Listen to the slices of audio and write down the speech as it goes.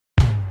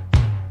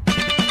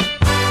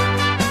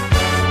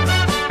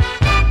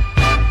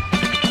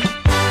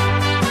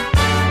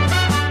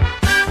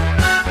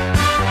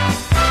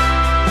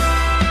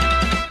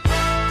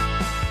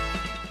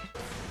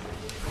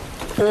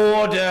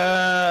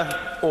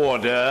Order!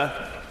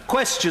 Order.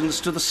 Questions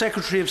to the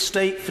Secretary of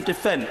State for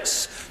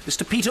Defence,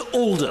 Mr. Peter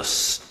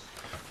Aldous.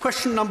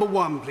 Question number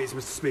 1, please,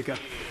 Mr. Speaker.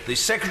 The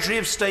Secretary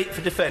of State for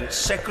Defence,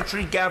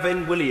 Secretary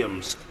Gavin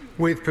Williamson.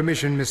 With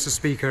permission, Mr.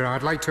 Speaker,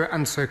 I'd like to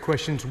answer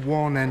questions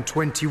 1 and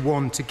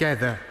 21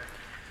 together.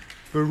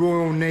 The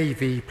Royal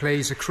Navy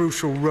plays a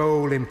crucial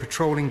role in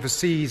patrolling the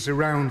seas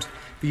around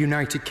the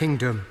United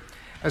Kingdom.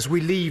 As we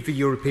leave the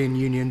European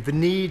Union, the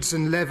needs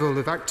and level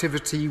of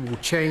activity will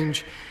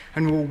change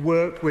and will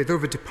work with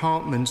other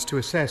departments to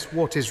assess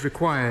what is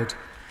required.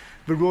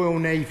 The Royal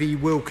Navy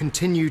will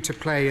continue to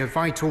play a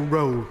vital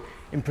role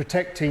in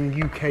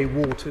protecting UK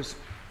waters.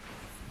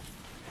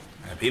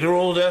 Peter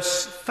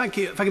Aldous. Thank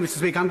you, Mr.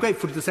 Speaker. I'm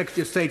grateful to the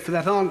Secretary of State for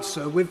that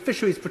answer. With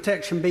fisheries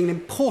protection being an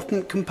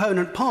important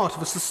component part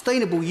of a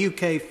sustainable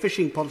UK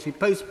fishing policy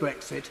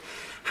post-Brexit,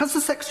 has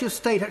the Secretary of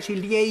State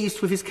actually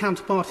liaised with his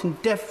counterpart in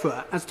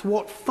DEFRA as to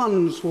what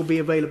funds will be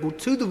available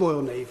to the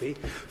Royal Navy,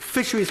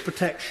 fisheries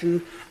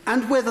protection,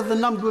 and whether the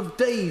number of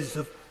days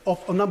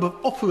number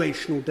of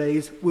operational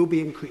days will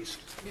be increased?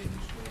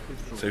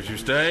 Secretary of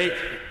State.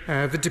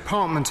 The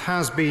Department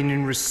has been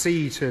in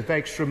receipt of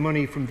extra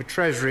money from the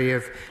Treasury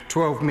of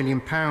 £12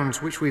 million,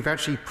 which we've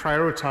actually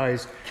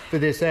prioritised for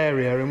this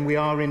area, and we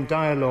are in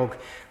dialogue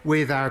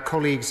with our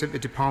colleagues at the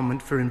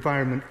Department for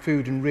Environment,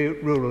 Food and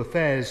Rural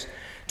Affairs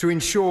to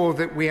ensure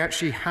that we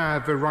actually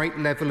have the right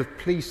level of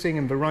policing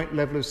and the right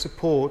level of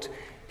support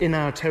in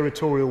our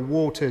territorial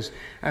waters.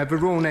 The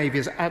Royal Navy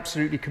is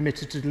absolutely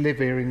committed to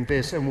delivering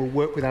this and will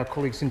work with our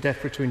colleagues in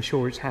DEFRA to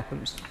ensure it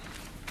happens.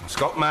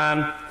 Scott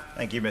Mann.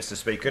 Thank you, Mr.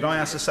 Speaker. Could I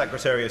ask the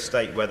Secretary of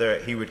State whether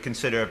he would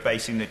consider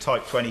basing the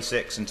Type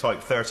 26 and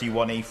Type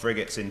 31E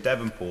frigates in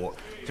Devonport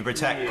to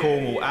protect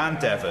Cornwall and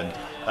Devon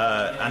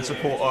and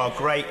support our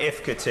great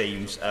IFCA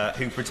teams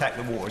who protect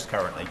the waters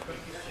currently?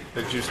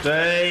 Secretary of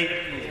State.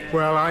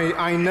 Well,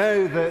 I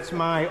know that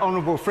my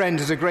honourable friend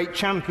is a great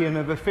champion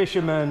of the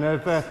fishermen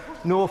of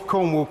North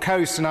Cornwall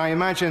coast, and I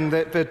imagine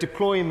that the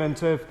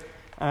deployment of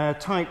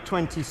Type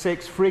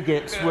 26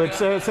 frigates would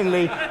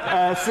certainly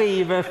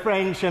see the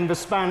French and the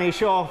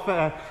Spanish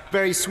off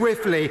very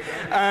swiftly.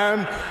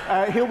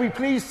 He'll be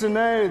pleased to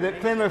know that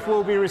Plymouth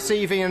will be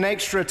receiving an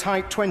extra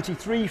Type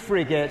 23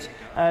 frigate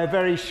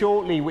very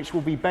shortly, which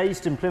will be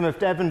based in Plymouth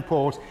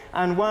Devonport.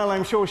 And while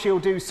I'm sure she'll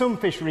do some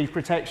fishery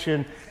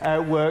protection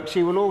work,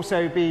 she will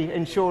also be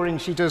ensuring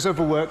she does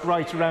other work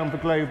right around the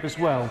globe as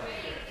well.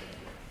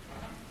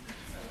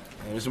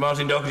 Mr.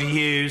 Martin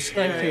Doherty-Hughes.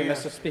 Thank you,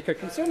 Mr. Speaker.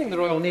 Concerning the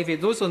Royal Navy,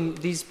 those on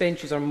these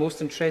benches are most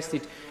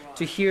interested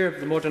to hear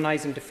the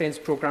modernising defence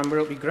programme where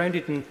it will be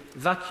grounded in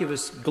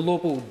vacuous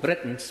global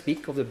Britain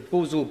speak of the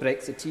bozo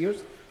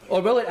Brexiteers, or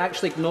will it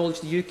actually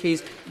acknowledge the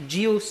UK's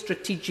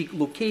geostrategic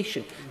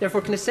location? Therefore,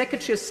 can the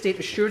Secretary of State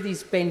assure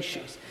these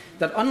benches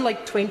that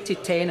unlike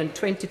 2010 and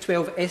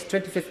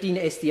 2015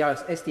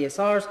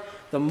 SDSRs,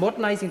 the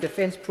modernising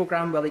defence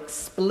programme will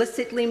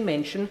explicitly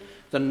mention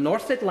the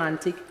North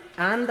Atlantic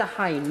and the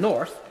High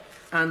North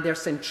and their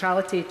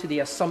centrality to the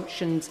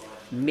assumptions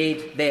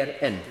made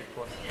therein?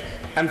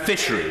 And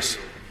fisheries.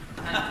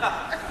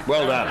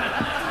 Well done.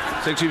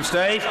 Secretary of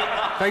State.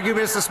 Thank you,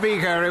 Mr.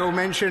 Speaker. It will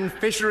mention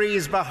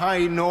fisheries, the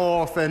High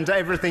North and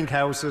everything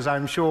else, as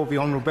I'm sure the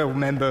honourable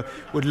member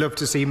would love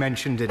to see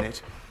mentioned in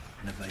it.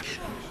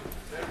 Innovation.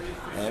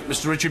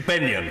 Mr. Richard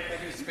Benyon.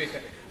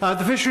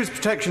 The Fisheries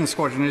Protection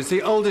Squadron is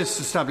the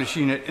oldest established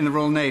unit in the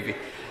Royal Navy.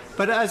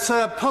 But as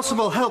a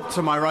possible help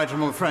to my right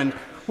honourable friend,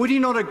 would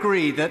you not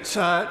agree that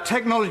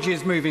technology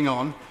is moving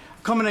on,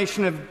 a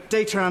combination of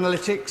data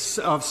analytics,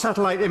 of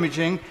satellite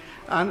imaging,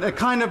 and the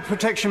kind of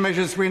protection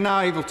measures we're now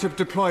able to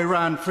deploy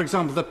around, for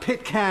example, the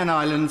Pitcairn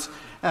Islands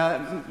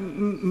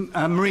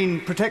marine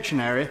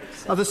protection area,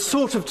 are the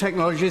sort of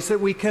technologies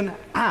that we can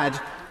add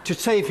to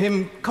save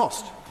him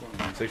cost?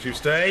 Secretary of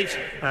State.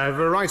 My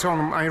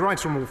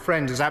right honourable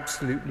friend is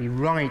absolutely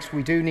right.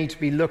 We do need to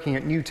be looking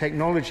at new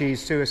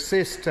technologies to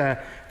assist the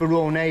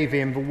Royal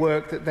Navy in the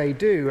work that they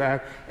do.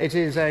 It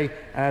is a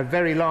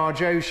very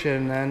large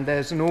ocean and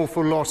there's an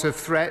awful lot of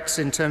threats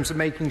in terms of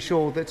making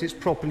sure that it's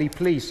properly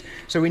policed.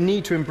 So we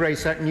need to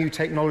embrace that new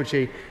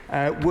technology,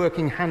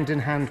 working hand in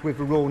hand with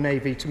the Royal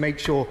Navy to make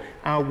sure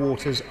our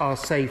waters are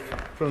safe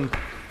from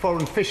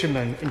foreign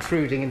fishermen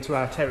intruding into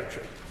our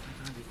territory.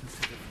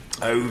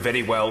 Oh,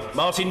 very well.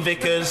 Martin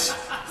Vickers.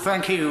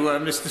 Thank you,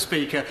 Mr.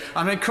 Speaker.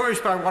 I'm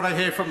encouraged by what I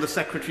hear from the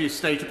Secretary of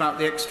State about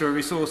the extra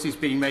resources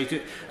being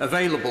made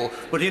available.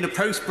 But in a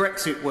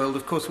post-Brexit world,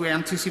 of course, we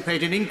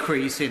anticipate an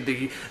increase in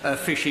the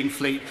fishing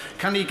fleet.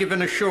 Can he give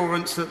an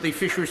assurance that the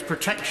fisheries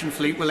protection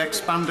fleet will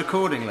expand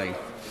accordingly?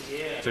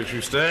 Secretary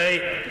of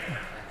State.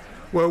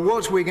 Well,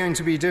 what we're going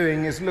to be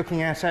doing is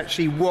looking at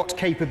actually what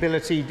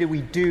capability do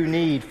we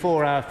need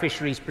for our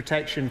fisheries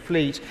protection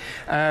fleet.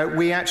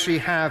 We actually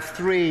have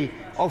 3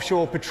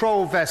 offshore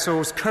patrol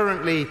vessels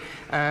currently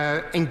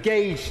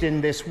engaged in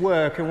this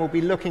work, and we'll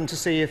be looking to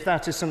see if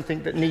that is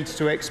something that needs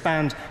to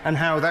expand and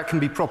how that can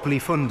be properly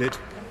funded.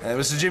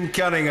 Mr. Jim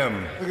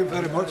Cunningham. Thank you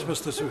very much,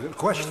 Mr. Speaker.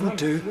 Question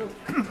 2.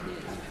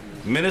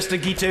 Minister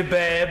Guito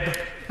Baird.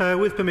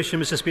 With permission,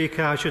 Mr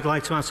Speaker, I should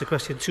like to answer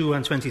question 2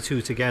 and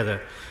 22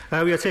 together.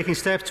 We are taking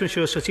steps to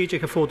ensure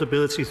strategic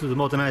affordability through the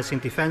Modernising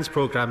Defence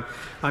programme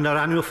and our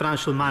annual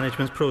financial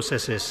management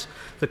processes.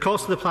 The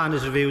cost of the plan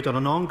is reviewed on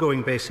an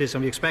ongoing basis,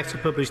 and we expect to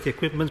publish the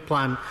equipment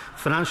plan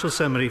financial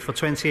summary for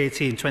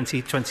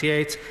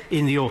 2018-2028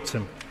 in the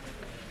autumn.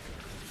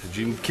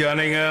 Jim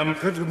Cunningham.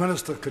 Could the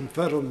Minister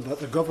confirm that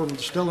the Government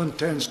still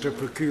intends to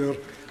procure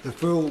the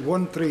full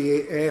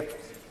 138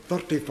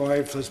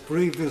 F-35s as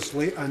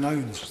previously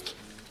announced?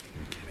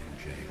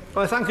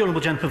 Well, I thank the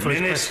Honourable Gentleman for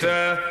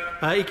Minister. his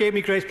question. It gave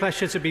me great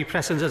pleasure to be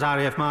present at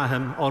RAF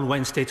Marham on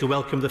Wednesday to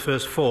welcome the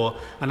first 4,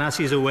 and as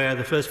he is aware,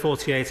 the first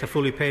 48 are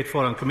fully paid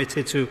for and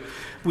committed to.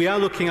 We are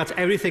looking at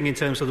everything in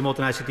terms of the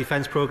Modernising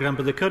Defence programme,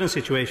 but the current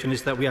situation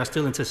is that we are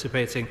still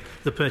anticipating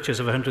the purchase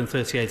of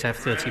 138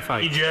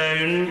 F-35.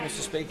 Jones. Mr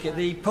Speaker,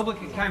 the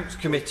Public Accounts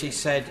Committee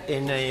said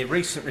in a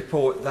recent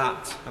report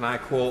that, and I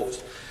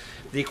quote,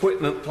 the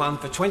equipment plan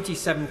for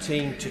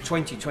 2017 to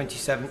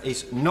 2027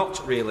 is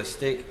not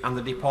realistic and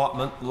the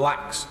Department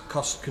lacks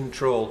cost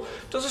control.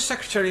 Does the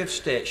Secretary of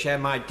State share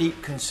my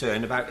deep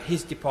concern about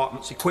his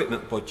Department's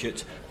equipment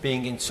budget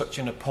being in such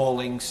an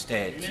appalling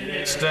state?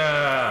 Minister.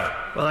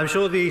 Well, I'm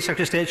sure the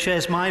Secretary of State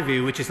shares my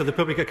view, which is that the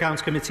Public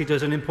Accounts Committee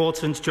does an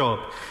important job.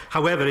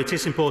 However, it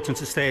is important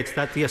to state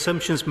that the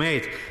assumptions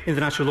made in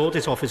the National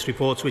Audit Office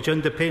reports, which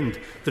underpinned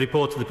the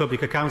report of the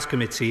Public Accounts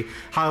Committee,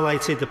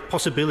 highlighted the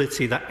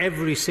possibility that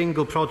every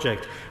single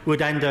project would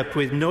end up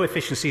with no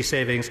efficiency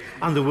savings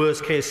and the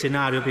worst case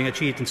scenario being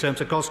achieved in terms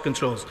of cost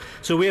controls.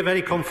 So we are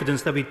very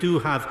confident that we do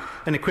have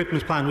an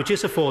equipment plan which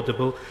is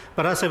affordable,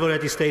 but as I've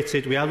already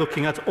stated, we are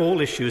looking at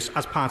all issues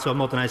as part of our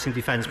Modernising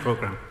Defence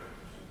programme.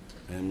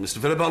 Mr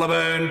Philip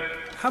Hollowburn.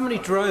 How many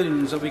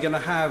drones are we going to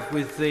have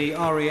with the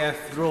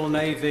RAF, the Royal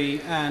Navy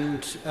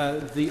and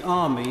the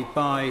Army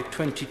by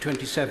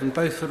 2027,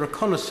 both for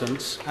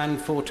reconnaissance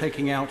and for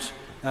taking out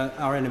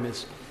our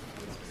enemies?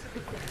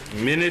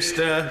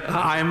 Minister.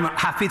 I'm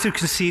happy to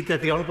concede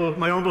that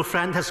my honourable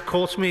friend has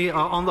caught me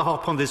on the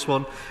hop on this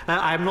one.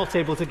 I'm not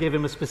able to give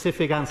him a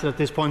specific answer at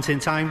this point in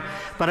time,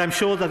 but I'm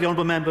sure that the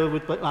honourable member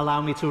would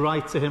allow me to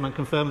write to him and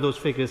confirm those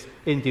figures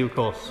in due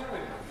course.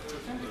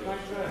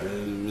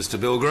 Mr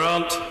Bill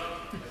Grant.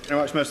 Very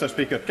much, Mr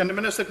Speaker. Can the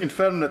Minister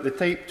confirm that the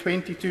Type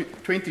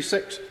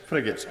 26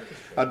 frigates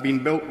are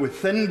being built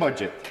within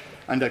budget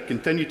and that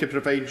continue to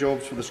provide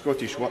jobs for the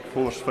Scottish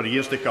workforce for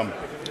years to come?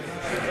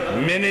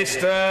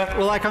 Minister.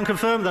 Well, I can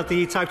confirm that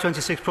the Type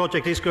 26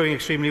 project is going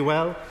extremely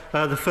well.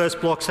 The first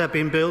blocks have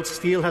been built,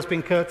 steel has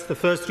been cut, the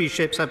first 3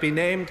 ships have been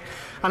named.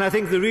 And I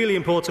think the really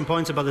important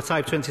point about the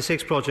Type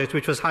 26 project,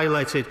 which was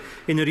highlighted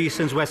in the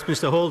recent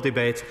Westminster Hall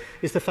debate,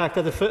 is the fact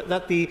that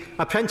the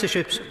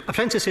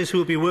apprentices who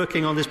will be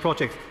working on this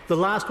project, the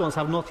last ones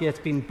have not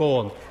yet been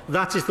born.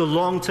 That is the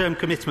long-term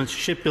commitment to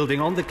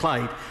shipbuilding on the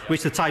Clyde,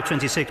 which the Type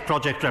 26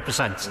 project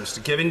represents.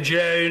 Mr Gavin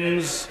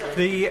Jones.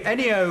 The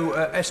NEO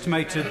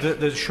estimated that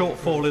there's a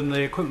shortfall in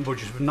the equipment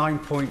budget of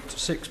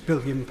 £9.6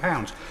 billion.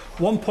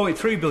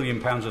 £1.3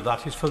 billion of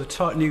that is for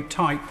the new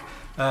Type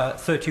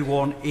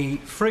 31E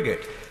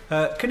frigate.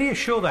 Can he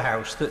assure the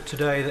House that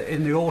today, that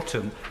in the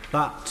autumn,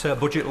 that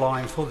budget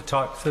line for the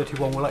Type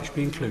 31 will actually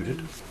be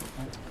included?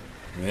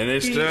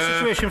 Minister. The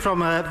situation from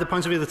the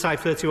point of view of the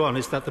Type 31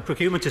 is that the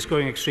procurement is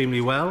going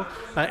extremely well.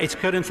 It's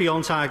currently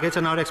on target,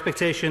 and our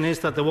expectation is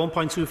that the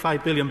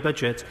 £1.25 billion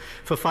budget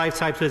for 5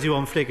 Type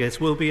 31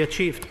 frigates will be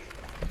achieved.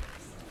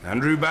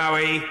 Andrew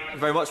Bowie. Thank you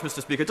very much,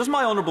 Mr Speaker. Does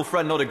my honourable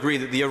friend not agree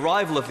that the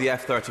arrival of the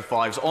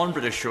F-35s on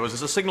British shores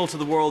is a signal to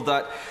the world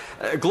that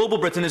global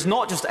Britain is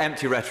not just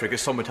empty rhetoric,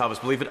 as some would have us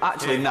believe, but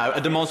actually now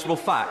a demonstrable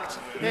fact?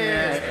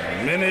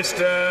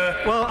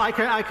 Minister. Well, I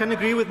can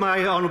agree with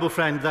my honourable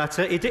friend that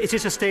it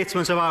is a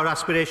statement of our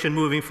aspiration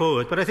moving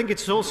forward, but I think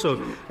it's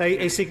also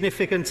a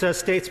significant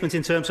statement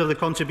in terms of the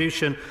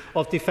contribution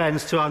of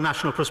defence to our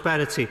national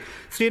prosperity.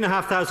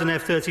 3,500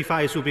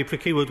 F-35s will be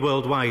procured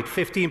worldwide.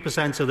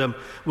 15% of them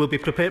will be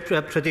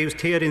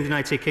produced here in the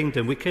United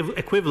Kingdom,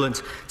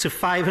 equivalent to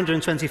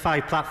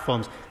 525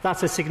 platforms.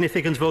 That's a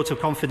significant vote of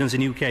confidence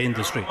in UK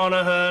industry.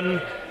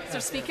 Monaghan.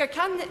 Mr Speaker,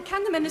 can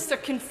the Minister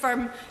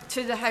confirm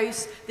to the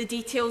House the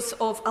details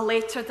of a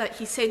letter that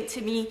he sent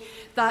to me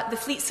that the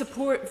fleet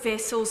support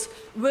vessels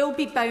will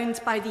be bound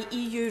by the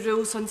EU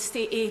rules on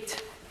state aid?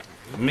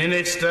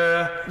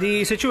 Minister.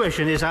 The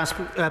situation is as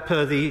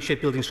per the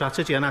shipbuilding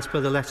strategy and as per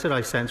the letter I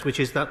sent, which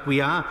is that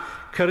we are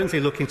currently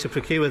looking to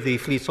procure the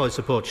fleet oil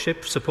support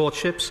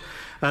ships.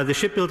 The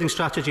shipbuilding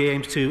strategy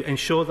aims to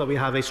ensure that we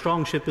have a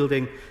strong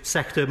shipbuilding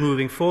sector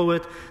moving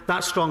forward.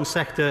 That strong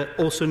sector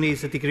also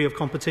needs a degree of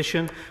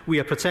competition. We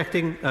are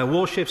protecting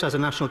warships as a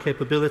national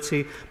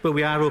capability, but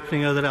we are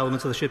opening other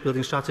elements of the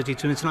shipbuilding strategy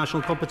to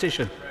international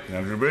competition.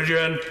 Andrew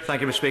Bridgen.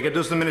 Thank you, Mr Speaker.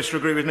 Does the Minister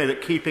agree with me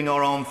that keeping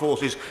our armed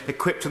forces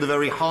equipped to the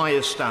very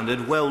highest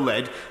standard,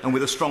 well-led and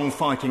with a strong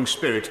fighting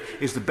spirit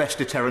is the best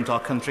deterrent our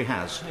country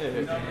has?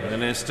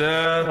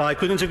 Minister. Well, I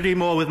couldn't agree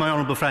more with my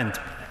honourable friend.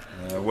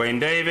 Wayne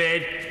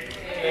David.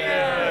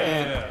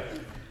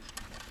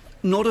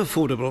 Not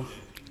affordable,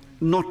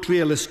 not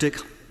realistic,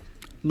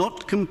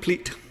 not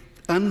complete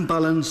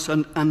unbalanced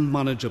and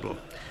unmanageable.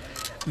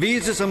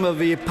 These are some of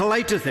the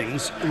politer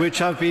things which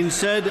have been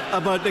said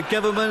about the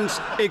government's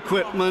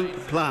equipment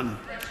plan.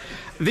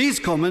 These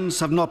comments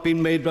have not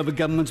been made by the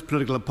government's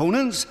political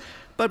opponents,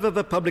 but by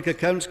the Public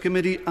Accounts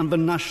Committee and the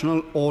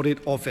National Audit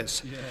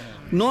Office.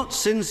 Not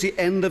since the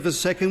end of the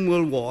Second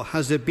World War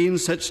has there been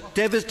such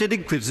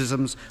devastating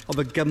criticisms of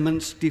the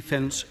government's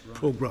defence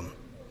programme.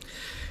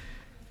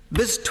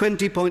 This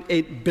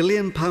 £20.8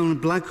 billion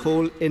black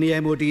hole in the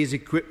MOD's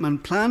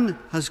equipment plan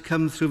has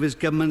come through this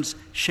government's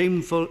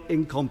shameful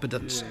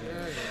incompetence.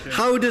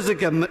 How does the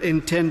government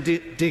intend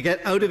to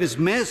get out of this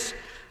mess,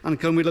 and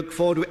can we look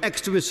forward to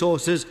extra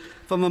resources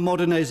from a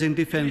modernising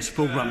defence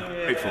programme?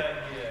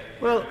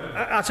 Well,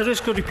 at a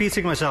risk of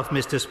repeating myself,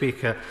 Mr.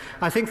 Speaker,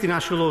 I think the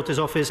National Audit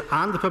Office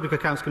and the Public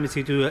Accounts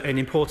Committee do an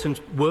important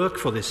work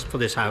for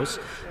this House.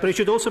 But it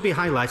should also be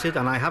highlighted,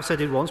 and I have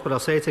said it once, but I'll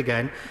say it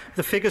again,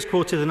 the figures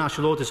quoted in the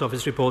National Audit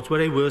Office reports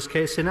were a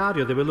worst-case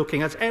scenario. They were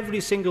looking at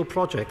every single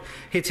project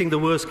hitting the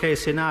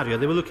worst-case scenario.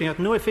 They were looking at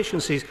no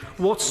efficiencies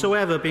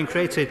whatsoever being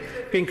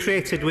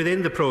created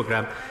within the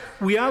programme.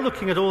 We are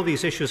looking at all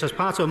these issues as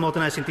part of a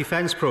modernising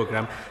defence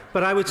programme,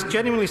 but I would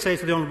genuinely say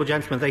to the honourable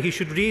gentleman that he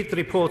should read the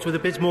report with a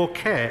bit more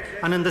care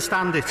and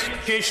understand it.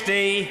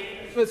 Kishti.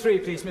 For three,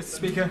 please, Mr.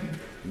 Speaker.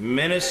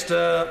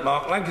 Minister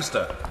Mark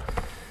Lancaster.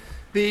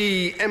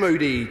 The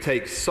MOD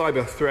takes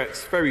cyber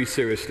threats very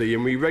seriously,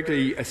 and we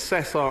regularly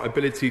assess our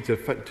ability to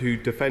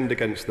defend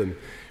against them.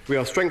 We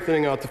are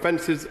strengthening our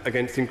defences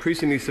against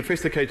increasingly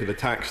sophisticated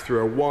attacks through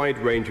a wide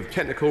range of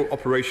technical,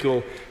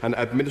 operational and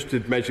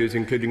administrative measures,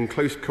 including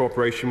close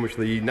cooperation with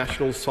the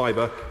National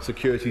Cyber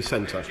Security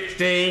Centre.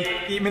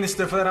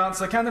 Minister, for that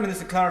answer, can the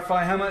Minister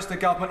clarify how much the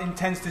Government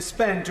intends to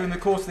spend during the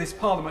course of this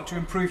Parliament to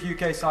improve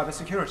UK cyber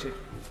security?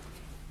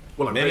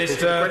 Well, I'm grateful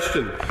for the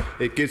question.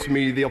 It gives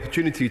me the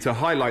opportunity to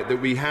highlight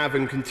that we have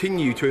and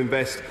continue to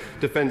invest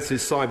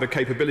Defence's cyber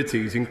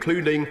capabilities,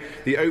 including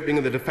the opening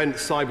of the Defence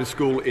Cyber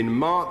School in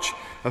March,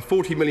 a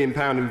 £40 million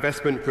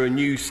investment for a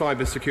new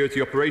cyber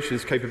security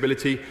operations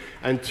capability,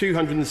 and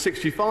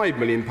 £265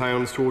 million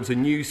towards a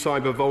new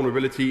cyber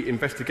vulnerability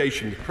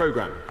investigation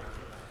programme.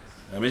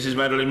 Mrs.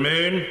 Madeline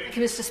Moon. Thank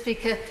you, Mr.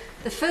 Speaker.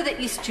 The further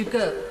east you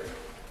go,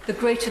 the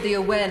greater the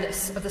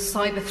awareness of the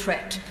cyber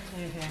threat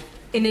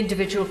in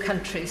individual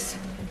countries.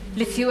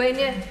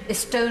 Lithuania,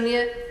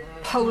 Estonia,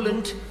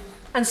 Poland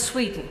and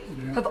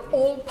Sweden have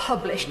all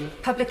published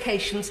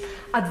publications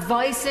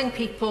advising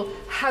people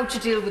how to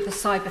deal with the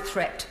cyber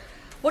threat.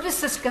 What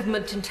does this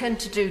government intend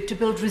to do to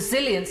build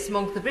resilience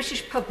among the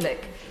British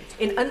public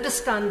in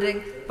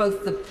understanding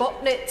both the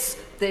botnets,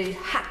 the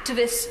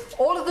hacktivists,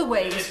 all of the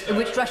ways in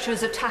which Russia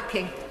is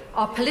attacking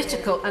our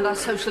political and our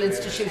social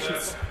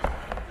institutions?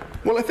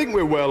 Well, I think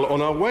we're well on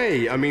our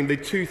way. I mean, the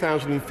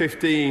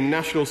 2015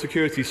 National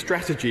Security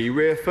Strategy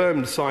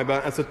reaffirmed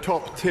cyber as a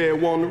top Tier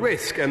 1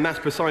 risk, and that's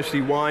precisely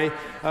why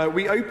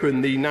we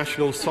opened the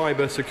National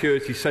Cyber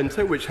Security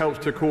Centre, which helps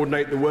to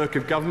coordinate the work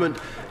of government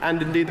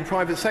and indeed the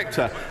private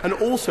sector, and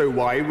also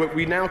why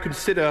we now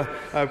consider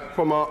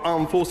from our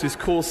armed forces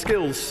core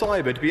skills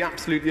cyber to be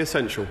absolutely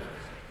essential.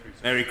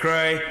 Mary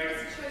Cray.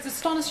 There's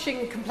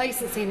astonishing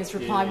complacency in his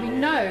reply. We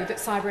know that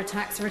cyber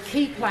attacks are a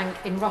key plank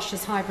in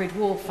Russia's hybrid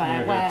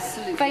warfare, where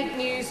fake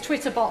news,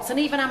 Twitter bots and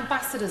even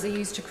ambassadors are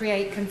used to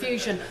create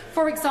confusion,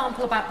 for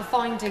example, about the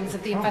findings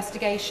of the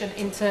investigation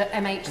into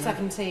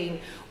MH17.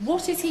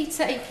 What is he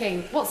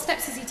taking, what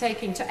steps is he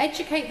taking to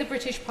educate the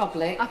British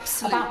public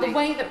about the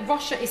way that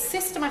Russia is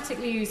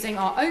systematically using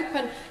our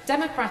open,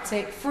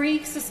 democratic,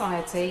 free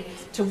society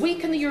to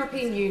weaken the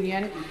European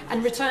Union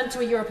and return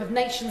to a Europe of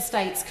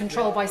nation-states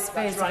controlled by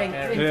spheres of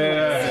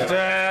influence?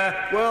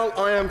 Well,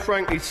 I am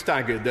frankly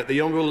staggered that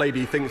the Honourable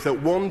Lady thinks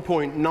that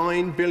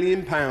 £1.9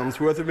 billion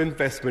worth of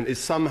investment is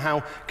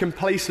somehow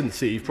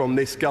complacency from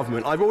this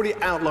government. I've already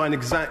outlined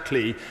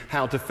exactly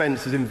how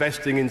Defence is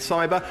investing in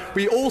cyber.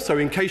 We also,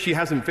 in case she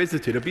hasn't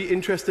visited, it'd be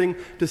interesting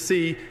to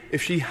see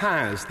if she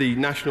has the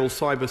National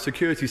Cyber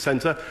Security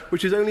Centre,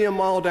 which is only a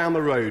mile down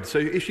the road. So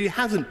if she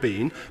hasn't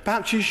been,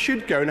 perhaps she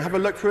should go and have a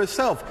look for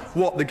herself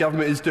what the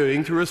government is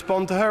doing to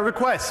respond to her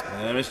request.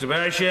 Mr.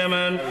 Barry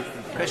Sherman.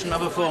 Question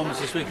number 4,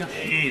 Mr. Speaker.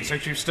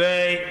 Secretary of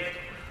State.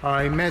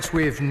 I met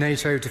with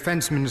NATO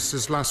defence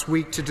ministers last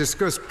week to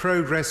discuss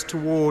progress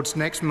towards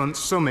next month's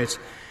summit.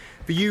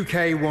 The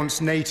UK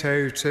wants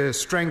NATO to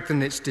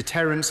strengthen its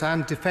deterrence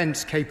and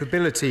defence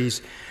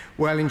capabilities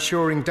while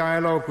ensuring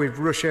dialogue with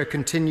Russia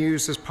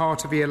continues as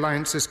part of the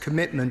alliance's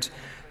commitment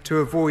to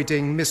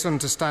avoiding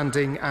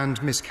misunderstanding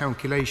and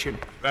miscalculation.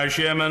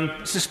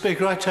 Mr.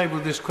 Speaker, I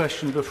tabled this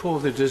question before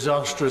the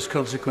disastrous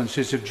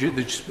consequences of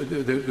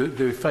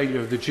the failure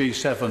of the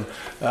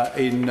G7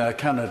 in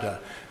Canada.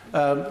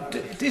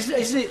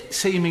 Isn't it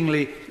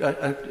seemingly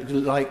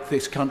like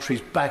this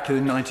country's back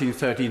in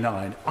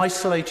 1939,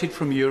 isolated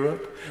from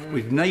Europe,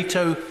 with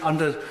NATO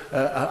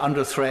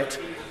under threat,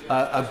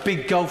 a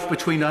big gulf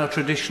between our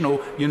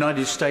traditional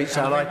United States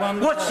ally?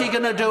 What's he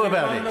going to do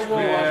about it?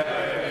 Well,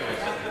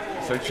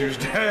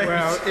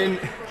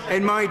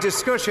 in my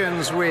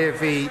discussions with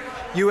the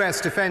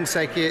US Defence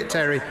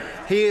Secretary,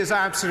 he is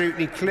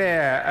absolutely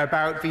clear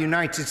about the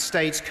United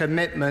States'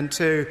 commitment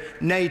to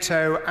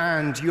NATO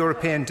and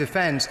European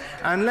defence.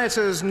 And let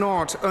us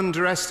not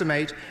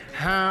underestimate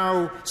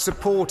how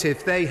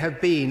supportive they have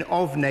been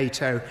of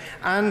NATO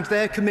and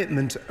their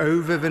commitment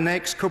over the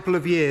next couple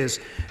of years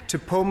to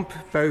pump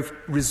both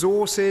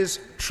resources,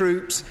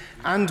 troops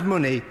and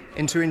money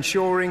into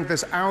ensuring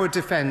that our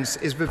defence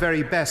is the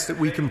very best that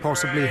we can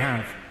possibly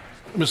have.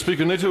 Mr.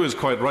 Speaker, NATO is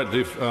quite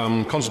rightly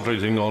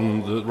concentrating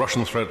on the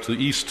Russian threat to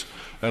the east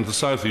and to the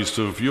southeast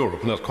of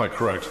Europe, and that's quite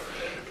correct.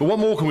 But what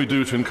more can we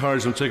do to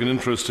encourage them to take an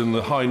interest in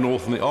the high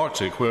north and the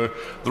Arctic, where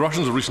the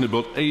Russians have recently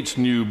built 8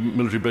 new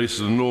military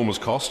bases at enormous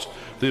cost?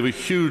 They have a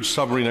huge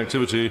submarine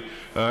activity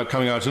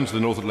coming out into the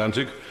North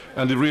Atlantic,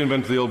 and they've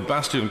reinvented the old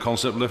bastion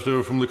concept left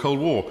over from the Cold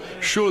War.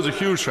 Sure, there's a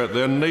huge threat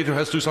there, and NATO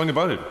has to do something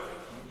about it.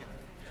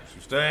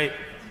 Stay.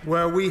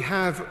 Well, we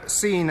have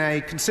seen a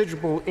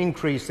considerable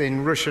increase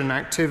in Russian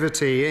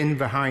activity in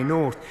the High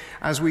North,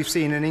 as we've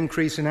seen an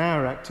increase in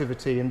our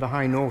activity in the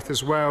High North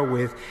as well,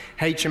 with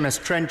HMS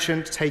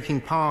Trenchant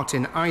taking part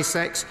in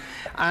ISEX,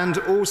 and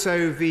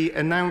also the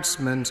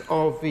announcement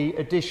of the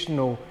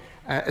additional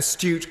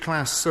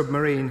astute-class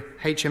submarine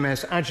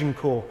HMS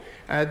Agincourt.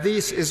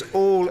 This is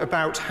all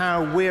about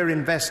how we're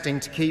investing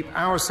to keep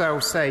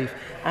ourselves safe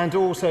and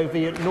also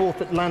the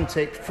North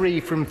Atlantic free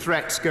from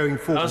threats going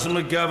forward.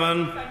 Councillor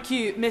McGovern. Thank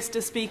you,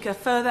 Mr. Speaker.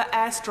 Further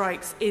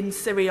airstrikes in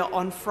Syria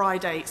on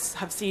Friday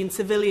have seen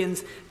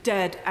civilians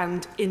dead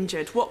and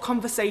injured. What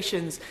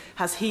conversations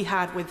has he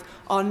had with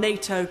our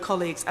NATO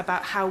colleagues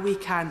about how we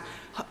can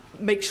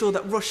make sure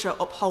that Russia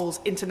upholds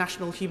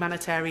international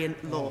humanitarian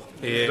law?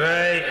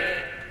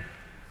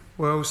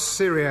 Well,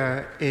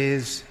 Syria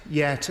is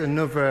yet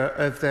another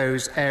of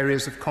those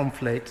areas of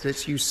conflict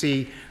that you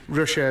see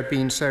Russia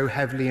being so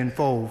heavily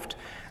involved.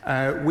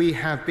 We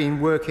have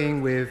been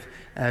working with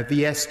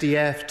the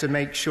SDF to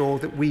make sure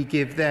that we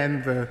give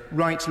them the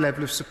right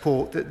level of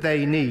support that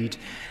they need.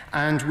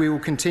 And we will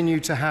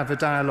continue to have a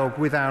dialogue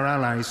with our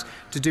allies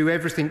to do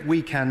everything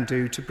we can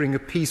do to bring a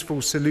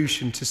peaceful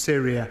solution to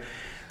Syria.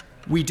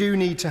 We do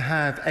need to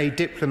have a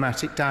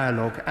diplomatic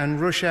dialogue, and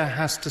Russia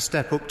has to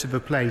step up to the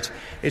plate.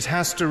 It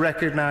has to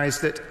recognise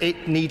that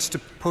it needs to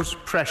put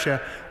pressure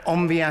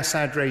on the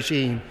Assad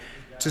regime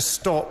to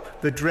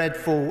stop the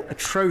dreadful,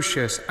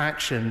 atrocious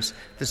actions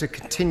that are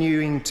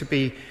continuing to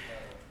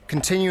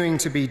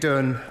be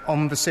done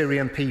on the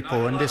Syrian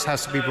people, and this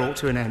has to be brought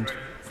to an end.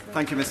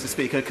 Thank you, Mr.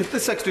 Speaker. Could the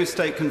Secretary of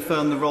State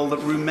confirm the role that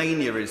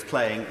Romania is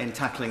playing in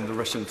tackling the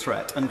Russian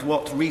threat, and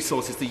what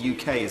resources the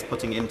UK is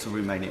putting into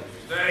Romania?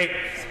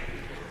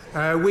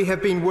 We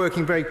have been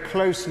working very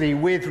closely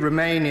with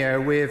Romania,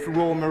 with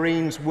Royal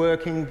Marines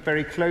working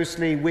very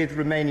closely with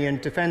Romanian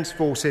Defence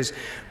Forces,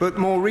 but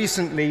more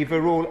recently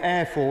the Royal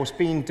Air Force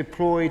being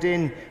deployed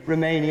in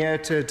Romania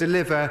to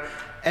deliver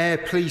air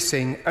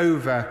policing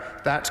over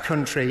that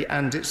country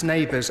and its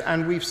neighbours.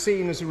 And we've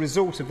seen as a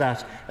result of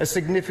that a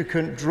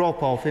significant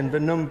drop-off in the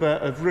number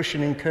of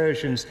Russian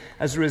incursions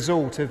as a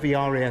result of the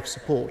RAF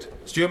support.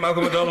 Stuart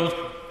Malcolm MacDonald.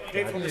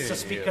 Grateful, Mr.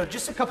 Speaker.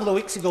 Just a couple of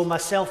weeks ago,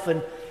 myself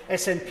and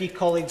SNP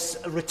colleagues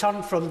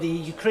returned from the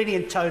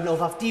Ukrainian town of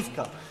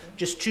Avdiivka,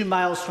 just 2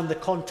 miles from the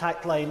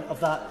contact line of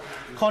that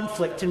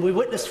conflict, and we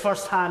witnessed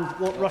firsthand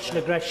what Russian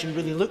aggression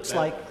really looks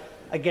like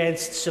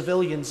against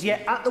civilians.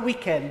 Yet at the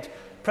weekend,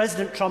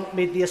 President Trump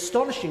made the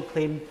astonishing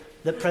claim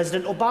that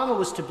President Obama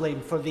was to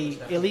blame for the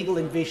illegal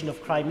invasion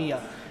of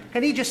Crimea.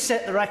 Can he just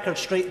set the record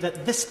straight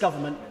that this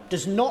government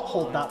does not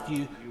hold that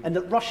view and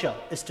that Russia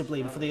is to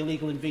blame for the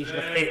illegal invasion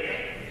of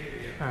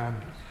Crimea?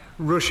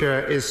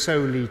 Russia is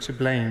solely to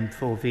blame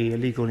for the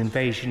illegal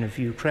invasion of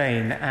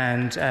Ukraine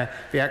and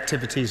the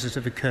activities that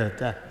have occurred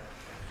there.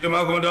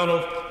 Malcolm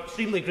MacDonald.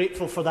 Extremely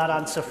grateful for that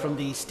answer from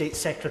the State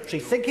Secretary.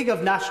 Thinking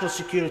of national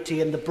security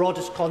in the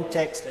broadest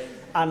context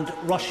and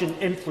Russian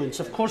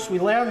influence, of course we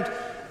learned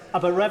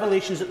about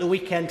revelations at the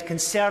weekend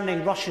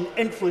concerning Russian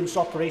influence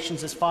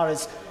operations as far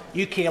as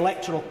UK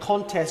electoral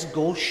contests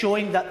go,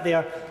 showing that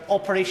their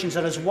operations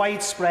are as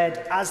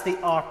widespread as they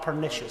are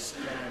pernicious.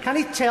 Can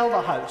he tell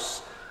the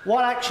House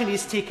what action he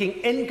is taking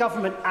in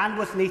government and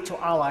with NATO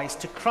allies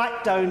to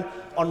crack down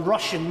on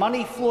Russian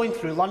money flowing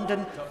through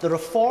London, the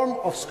reform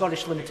of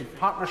Scottish limited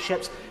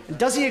partnerships, and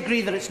does he agree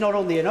that it's not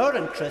only in our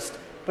interest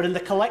but in the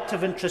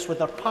collective interest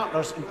with our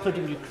partners,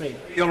 including Ukraine?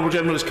 The Honourable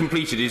Gentleman has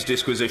completed his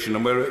disquisition,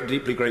 and we're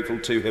deeply grateful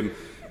to him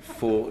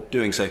for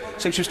doing so.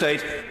 Secretary of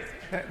State.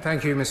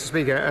 Thank you, Mr.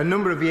 Speaker. A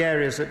number of the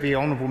areas that the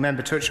honourable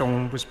member touched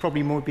on was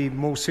probably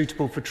more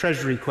suitable for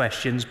Treasury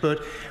questions,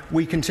 but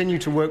we continue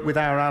to work with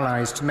our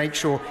allies to make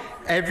sure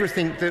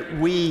everything that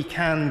we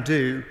can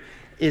do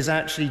is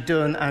actually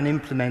done and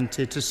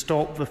implemented to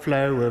stop the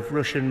flow of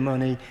Russian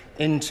money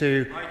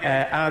into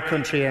our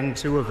country and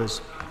to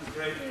others.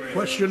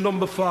 Question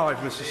number 5,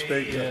 Mr.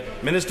 Speaker.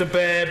 Minister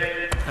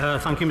Baird.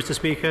 Thank you, Mr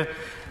Speaker.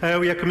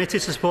 We are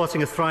committed to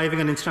supporting a thriving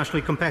and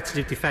internationally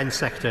competitive defence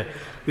sector.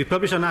 We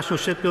published our national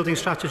shipbuilding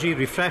strategy,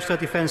 refreshed our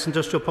defence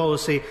industrial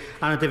policy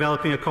and are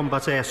developing a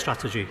combat air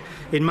strategy.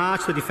 In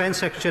March, the Defence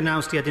Secretary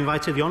announced he had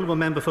invited the Honourable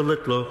Member for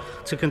Ludlow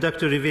to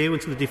conduct a review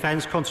into the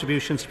defence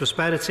contribution to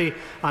prosperity,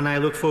 and I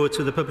look forward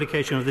to the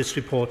publication of this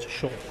report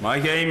shortly.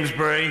 Mike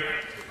Amesbury.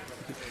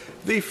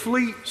 The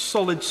Fleet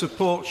Solid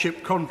Support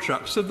Ship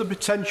contracts have the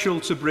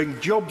potential to bring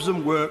jobs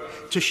and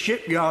work to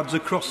shipyards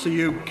across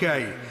the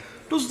UK.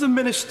 Does the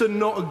Minister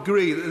not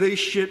agree that these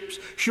ships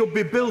should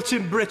be built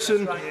in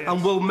Britain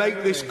and will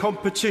make this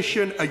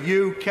competition a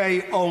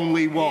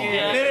UK-only one?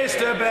 Yeah.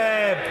 Minister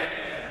Baird.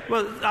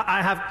 Well,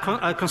 I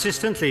have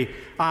consistently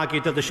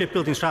argued that the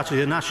shipbuilding strategy,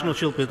 the national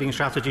shipbuilding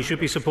strategy, should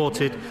be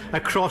supported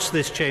across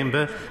this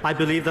chamber. I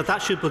believe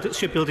that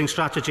shipbuilding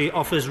strategy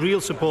offers real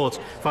support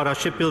for our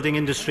shipbuilding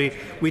industry.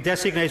 We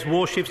designate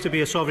warships to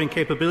be a sovereign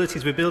capability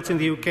to be built in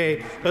the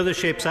UK. Other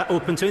ships are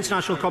open to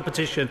international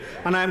competition,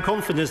 and I am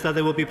confident that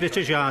there will be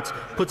British yards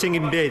putting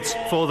in bids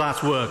for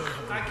that work.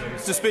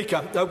 Mr Speaker,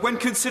 when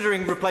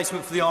considering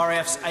replacement for the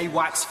RAF's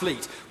AWACS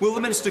fleet, will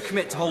the Minister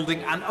commit to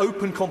holding an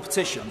open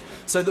competition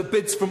so that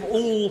bids from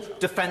all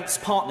defence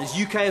partners,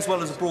 UK as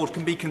well as abroad,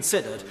 can be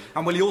considered?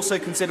 And will he also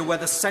consider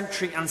whether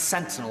Sentry and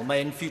Sentinel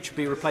may in future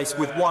be replaced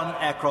with one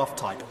aircraft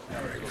type?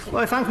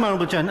 Well, I thank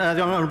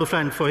the honourable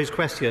friend for his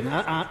question.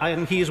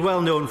 He is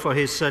well known for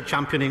his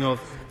championing of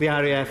the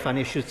RAF and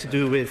issues to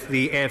do with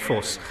the Air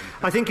Force.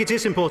 I think it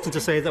is important to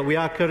say that we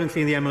are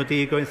currently in the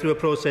MOD going through a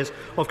process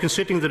of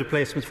considering the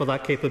replacements for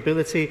that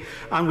capability,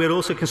 and we're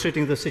also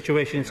considering the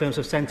situation in terms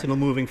of Sentinel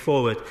moving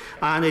forward.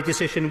 And a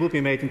decision will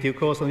be made in due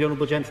course, and the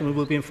honourable gentleman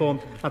will be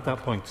informed at that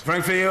point.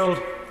 Frankfield.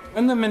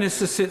 When the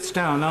Minister sits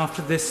down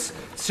after this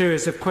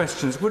series of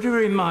questions, would you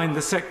remind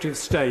the Secretary of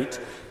State,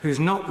 who's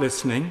not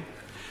listening,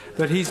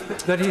 that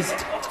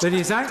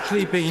he's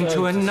actually been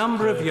to a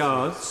number of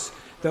yards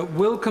that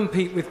will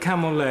compete with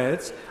Camel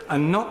Laird's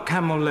and not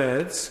Camel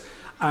Laird's,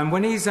 and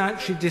when he's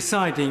actually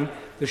deciding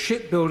the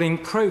shipbuilding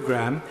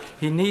programme,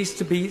 he needs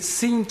to be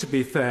seen to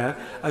be fair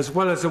as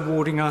well as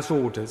awarding us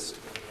orders?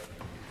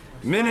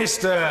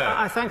 Minister.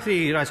 I thank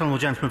the right honourable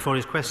gentleman for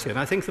his question.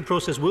 I think the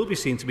process will be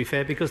seen to be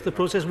fair because the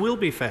process will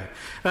be fair.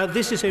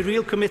 This is a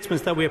real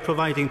commitment that we are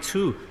providing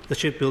to the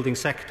shipbuilding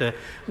sector.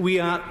 We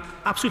are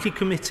absolutely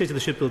committed to the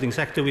shipbuilding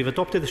sector. We've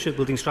adopted the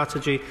shipbuilding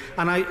strategy,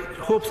 and I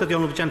hope that the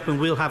honourable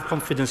gentleman will have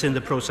confidence in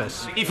the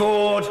process.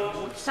 Ford.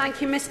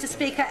 Thank you, Mr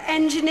Speaker.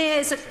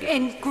 Engineers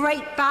in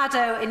Great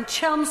Baddow in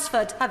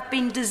Chelmsford have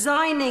been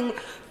designing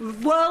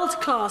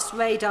world-class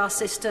radar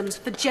systems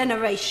for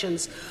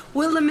generations.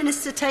 Will the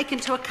Minister take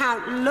into account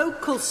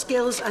local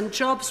skills and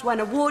jobs when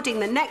awarding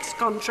the next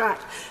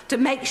contract to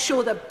make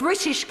sure that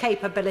British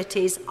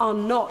capabilities are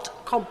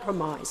not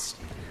compromised?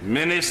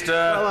 Minister.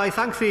 Well, I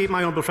thank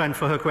my honourable friend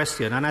for her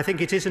question, and I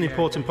think it is an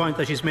important point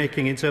that she's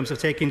making in terms of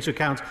taking into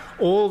account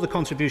all the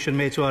contribution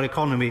made to our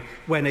economy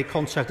when a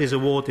contract is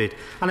awarded.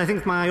 And I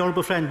think my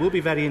honourable friend will be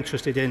very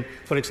interested in,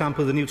 for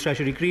example, the new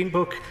Treasury Green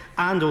Book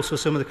and also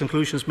some of the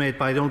conclusions made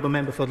by the honourable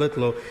member for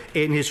Ludlow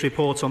in his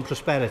report on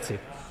prosperity.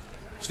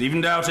 Stephen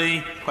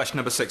Doughty. Question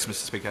number 6, Mr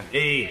Speaker.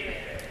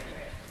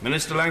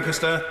 Minister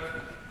Lancaster.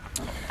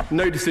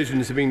 No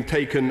decisions have been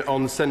taken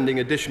on sending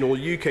additional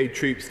UK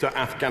troops to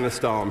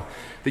Afghanistan.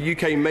 The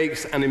UK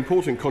makes an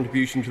important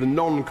contribution to the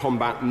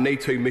non-combat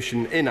NATO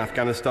mission in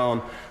Afghanistan,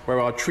 where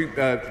our troop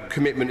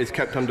commitment is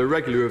kept under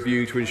regular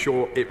review to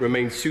ensure it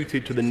remains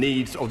suited to the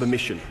needs of the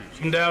mission.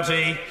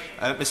 Doughty.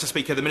 Mr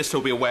Speaker, the Minister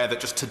will be aware that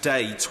just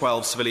today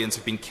 12 civilians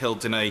have been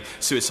killed in a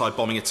suicide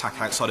bombing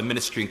attack outside a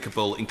ministry in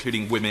Kabul,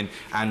 including women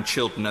and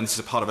children, and this is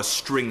a part of a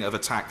string of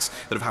attacks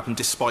that have happened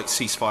despite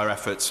ceasefire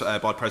efforts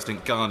by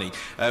President Ghani.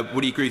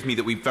 Would he agree with me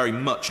that we very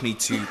much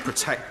need to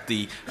protect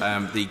the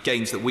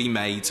gains that we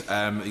made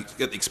at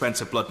the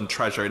expense of blood and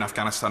treasure in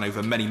Afghanistan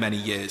over many, many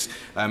years?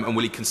 And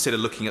will he consider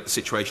looking at the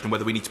situation and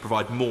whether we need to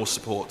provide more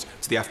support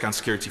to the Afghan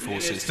security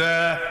forces?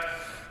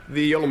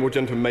 The honourable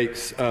gentleman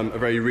makes a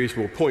very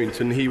reasonable point,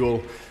 and he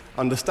will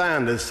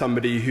understand, as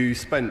somebody who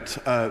spent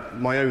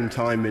my own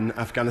time in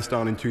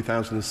Afghanistan in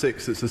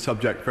 2006, it's a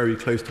subject very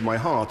close to my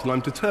heart, and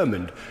I'm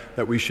determined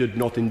that we should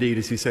not indeed,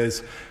 as he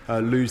says,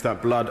 lose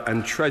that blood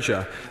and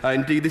treasure.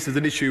 Indeed, this is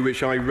an issue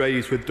which I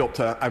raised with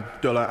Dr.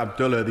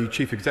 Abdullah, the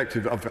Chief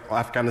Executive of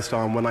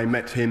Afghanistan, when I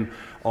met him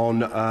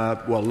on,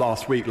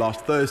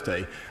 last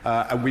Thursday,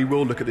 and we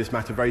will look at this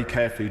matter very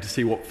carefully to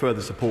see what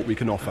further support we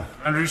can offer.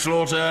 Andrew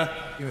Slaughter.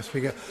 Thank you, Mr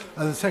Speaker.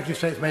 The Secretary of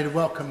State has made a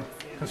welcome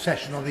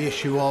concession on the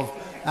issue of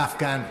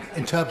Afghan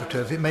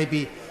interpreters. It may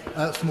be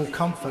small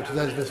comfort to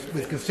those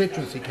with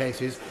constituency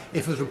cases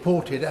if, as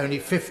reported, only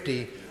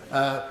 50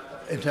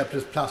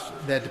 interpreters plus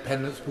their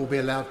dependents will be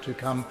allowed to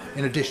come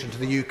in addition to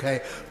the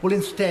UK. Will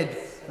instead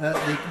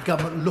the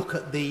government look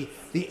at the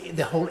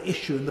whole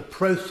issue and the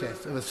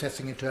process of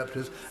assessing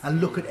interpreters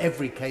and look at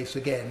every case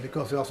again,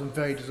 because there are some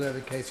very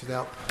deserving cases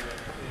out.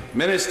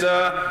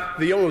 Minister.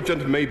 The honourable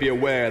gentleman may be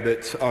aware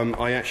that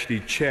I actually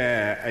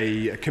chair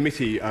a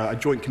committee, a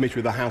joint committee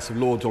with the House of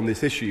Lords on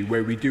this issue,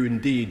 where we do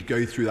indeed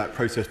go through that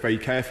process very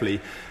carefully,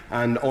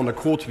 and on a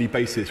quarterly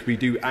basis we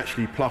do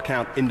actually pluck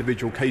out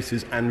individual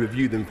cases and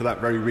review them for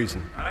that very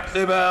reason.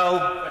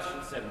 Sibel.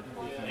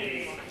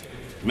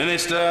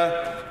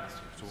 Minister.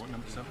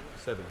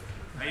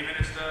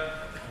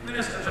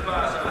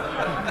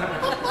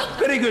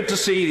 Very good to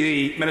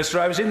see the Minister.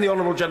 I was in the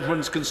honourable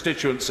gentleman's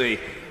constituency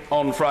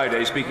on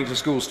Friday speaking to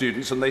school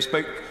students, and they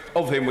spoke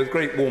of him with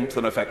great warmth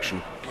and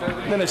affection.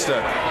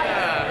 Minister.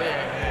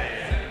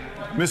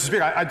 Mr.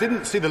 Speaker, I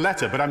didn't see the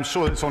letter, but I'm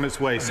sure it's on its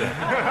way, sir.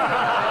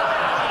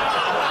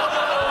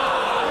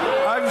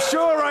 I'm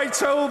sure I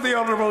told the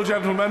honourable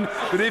gentleman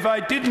that if I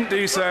didn't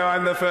do so,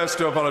 I'm the first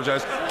to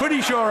apologise.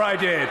 Pretty sure I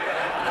did.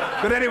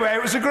 But anyway,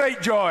 it was a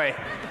great joy.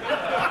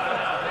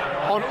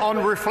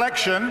 On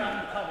reflection,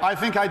 I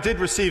think I did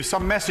receive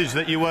some message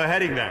that you were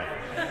heading there.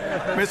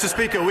 Mr.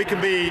 Speaker, we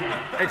can be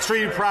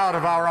extremely proud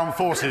of our armed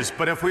forces,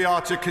 but if we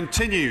are to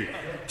continue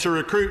to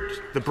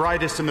recruit the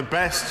brightest and the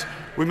best,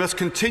 we must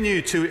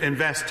continue to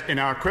invest in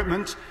our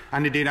equipment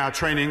and indeed our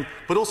training,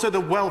 but also the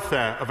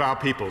welfare of our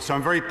people. So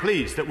I'm very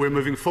pleased that we're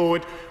moving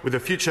forward with a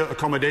future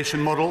accommodation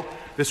model.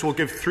 This will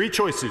give three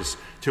choices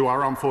to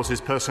our armed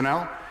forces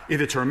personnel: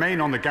 either to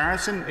remain on the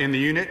garrison in the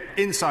unit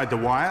inside the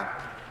wire,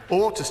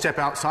 or to step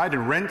outside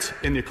and rent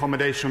in the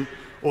accommodation,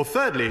 or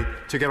thirdly,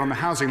 to get on the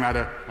housing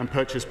ladder and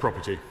purchase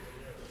property.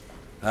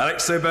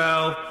 Alex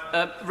Sibel.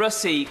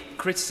 Russi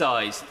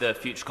criticised the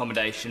future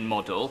accommodation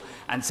model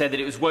and said that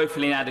it was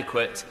woefully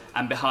inadequate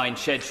and behind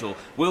schedule.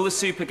 Will the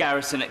super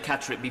garrison at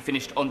Catterick be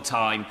finished on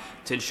time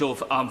to ensure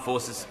armed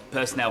forces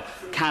personnel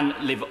can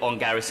live on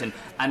garrison?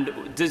 And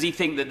does he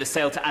think that the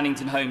sale to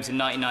Annington Homes in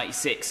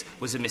 1996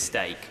 was a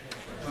mistake?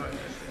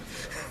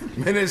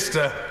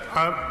 Minister.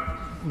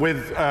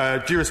 With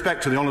due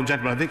respect to the honourable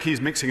gentleman, I think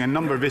he's mixing a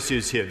number of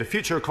issues here. The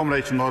future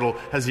accommodation model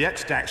has yet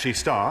to actually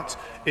start.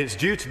 It's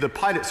due to the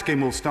pilot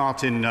scheme will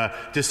start in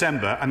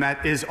December, and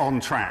that is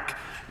on track.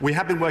 We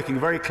have been working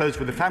very close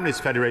with the families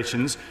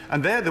federations,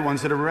 and they're the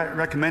ones that have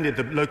recommended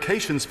the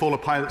locations for the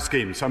pilot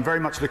scheme. So I'm very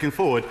much looking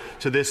forward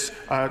to this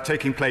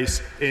taking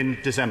place in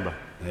December.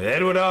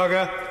 Edward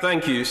Arger.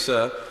 Thank you,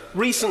 sir.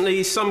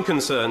 Recently, some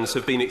concerns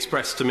have been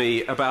expressed to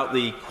me about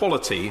the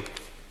quality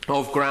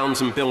of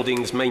grounds and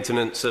buildings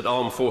maintenance at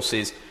Armed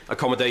Forces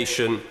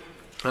accommodation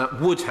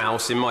at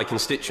Woodhouse in my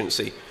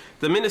constituency.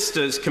 The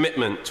Minister's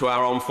commitment to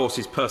our Armed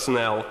Forces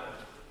personnel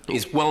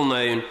is well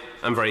known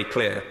and very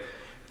clear.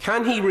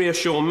 Can he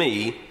reassure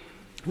me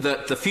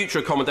that the future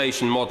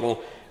accommodation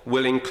model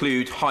will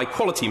include high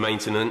quality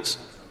maintenance,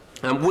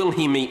 and will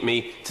he meet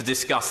me to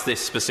discuss this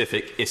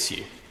specific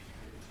issue?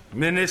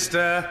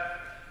 Minister.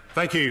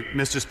 Thank you,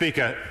 Mr.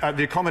 Speaker.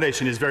 The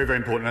accommodation is very, very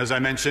important. As I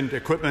mentioned,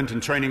 equipment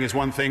and training is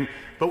one thing,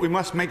 but we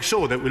must make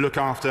sure that we look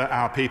after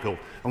our people.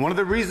 And one of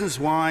the reasons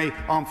why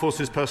Armed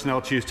Forces personnel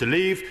choose to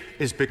leave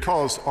is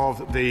because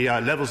of the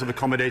levels of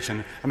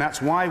accommodation, and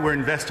that's why we're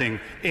investing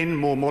in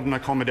more modern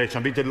accommodation.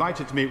 I'd be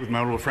delighted to meet with my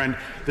honourable friend.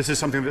 This is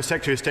something that the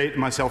Secretary of State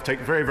and myself take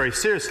very, very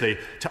seriously,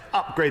 to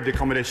upgrade the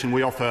accommodation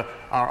we offer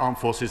our Armed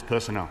Forces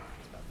personnel.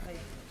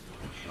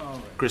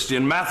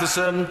 Christian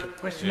Matheson.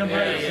 Question number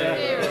 8,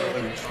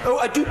 sir. Oh,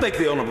 I do beg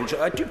the honourable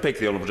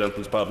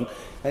gentleman's pardon.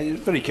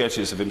 Very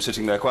courteous of him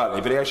sitting there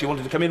quietly, but he actually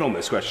wanted to come in on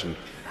this question.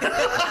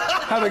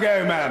 Have a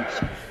go, man.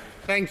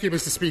 Thank you,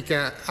 Mr.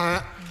 Speaker.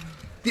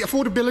 The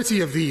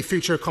affordability of the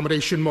future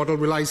accommodation model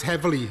relies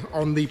heavily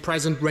on the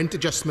present rent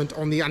adjustment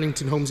on the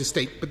Annington Homes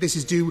estate, but this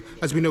is due,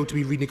 as we know, to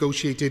be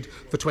renegotiated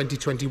for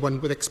 2021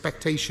 with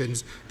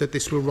expectations that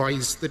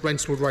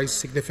rents will rise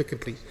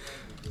significantly.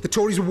 The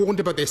Tories were warned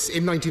about this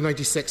in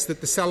 1996,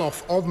 that the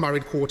sell-off of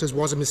married quarters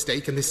was a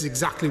mistake, and this is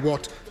exactly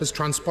what has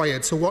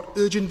transpired. So what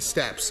urgent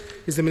steps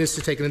is the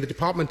Minister taking and the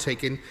Department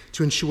taking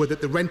to ensure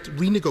that the rent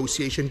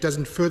renegotiation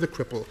doesn't further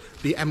cripple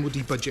the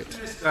MOD budget?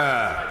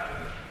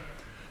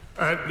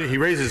 He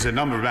raises a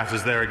number of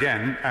matters there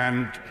again,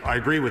 and I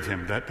agree with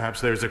him that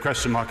perhaps there is a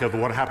question mark over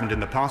what happened in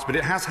the past, but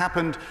it has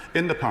happened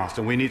in the past,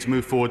 and we need to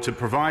move forward to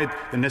provide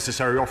the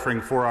necessary offering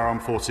for our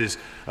armed forces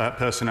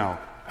personnel.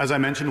 As I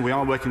mentioned, we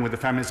are working with the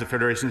families of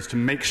federations to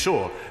make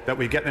sure that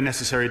we get the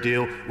necessary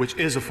deal which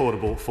is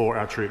affordable for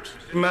our troops.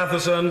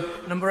 Matheson.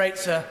 Number 8,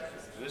 sir.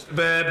 Mr.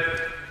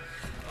 Baird.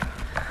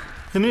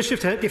 The Ministry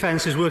of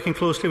Defence is working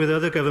closely with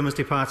other government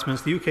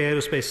departments, the UK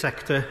aerospace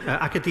sector,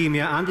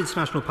 academia and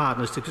international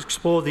partners to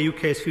explore the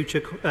UK's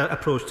future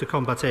approach to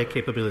combat air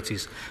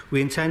capabilities.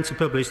 We intend to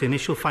publish the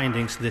initial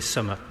findings this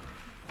summer.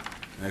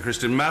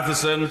 Christian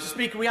Matheson. Mr.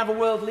 Speaker, we have a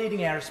world-leading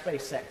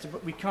aerospace sector,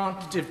 but we can't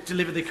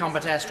deliver the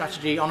combat air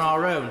strategy on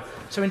our own.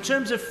 So in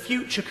terms of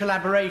future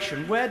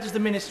collaboration, where does the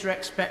Minister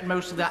expect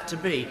most of that to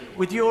be?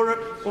 With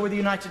Europe or with the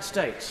United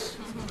States?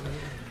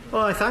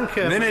 Well, I thank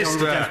the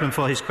Minister. gentleman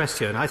for his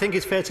question. I think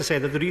it's fair to say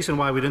that the reason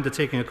why we're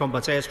undertaking a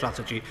combat air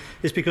strategy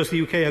is because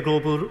the UK are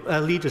global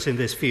leaders in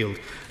this field.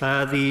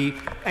 The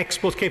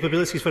export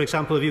capabilities, for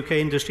example, of UK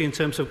industry in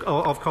terms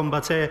of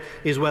combat air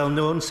is well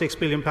known, £6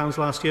 billion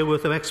last year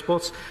worth of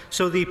exports.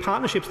 So the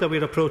partnerships that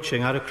we're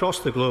approaching are across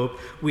the globe.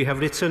 We have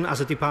written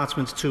as a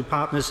department to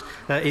partners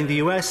in the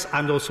US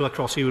and also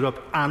across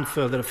Europe and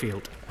further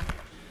afield.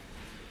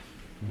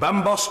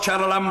 Bambos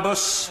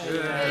Charalambos.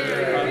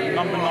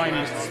 Number 9,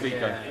 Mr.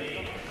 Speaker.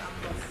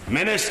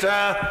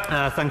 Minister.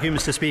 Thank you,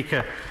 Mr.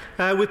 Speaker.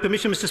 With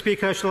permission, Mr.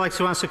 Speaker, I should like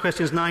to answer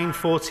questions 9,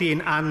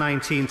 14 and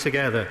 19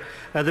 together.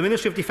 The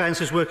Ministry of Defence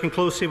is working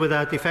closely with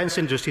our defence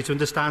industry to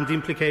understand the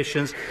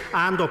implications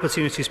and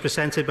opportunities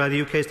presented by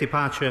the UK's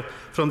departure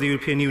from the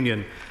European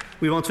Union.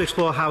 We want to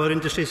explore how our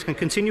industries can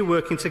continue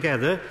working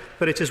together,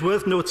 but it is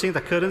worth noting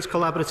that current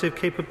collaborative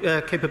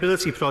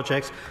capability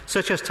projects,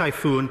 such as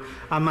Typhoon,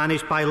 are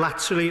managed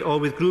bilaterally or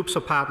with groups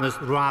of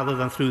partners rather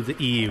than through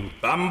the EU.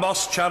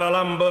 Bambos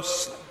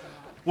Charalambos.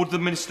 Would the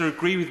Minister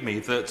agree with me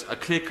that a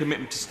clear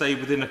commitment to stay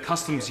within a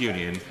customs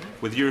union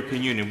with the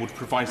European Union would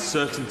provide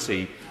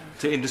certainty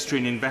to industry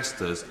and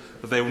investors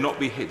that they will not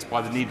be hit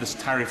by the needless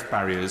tariff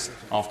barriers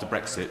after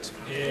Brexit?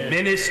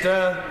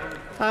 Minister.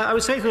 I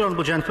would say to the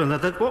honourable gentleman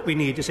that what we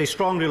need is a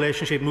strong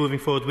relationship moving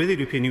forward with the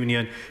European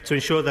Union to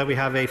ensure that we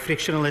have a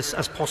frictionless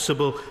as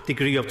possible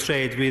degree of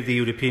trade with the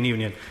European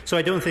Union. So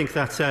I don't think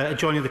that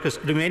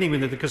remaining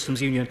within the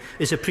customs union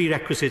is a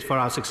prerequisite for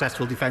our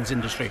successful defence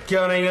industry.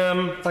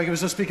 Cunningham. Thank you,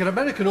 Mr. Speaker.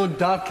 American-owned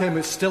Darchem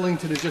at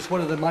Stillington is just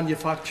one of the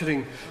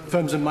manufacturing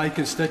firms in my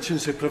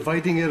constituency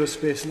providing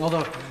aerospace and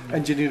other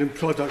engineering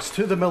products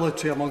to the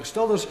military, amongst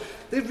others.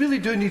 They really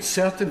do need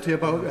certainty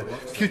about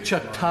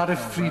future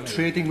tariff-free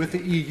trading with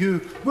the EU.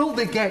 Will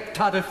they get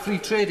tariff-free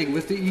trading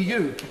with the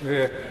EU?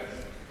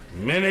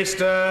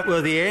 Minister.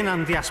 Well, the aim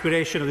and the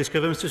aspiration of this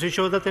government is to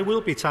ensure that there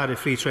will be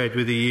tariff-free trade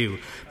with the EU.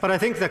 But I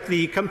think that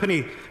the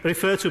company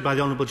referred to by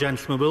the honourable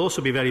gentleman will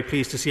also be very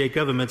pleased to see a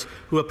government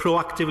who are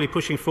proactively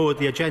pushing forward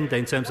the agenda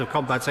in terms of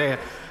combat air.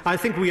 I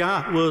think we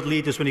are world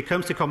leaders when it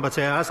comes to combat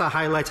air. As I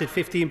highlighted,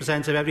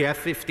 15% of every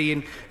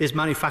F-15 is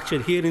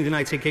manufactured here in the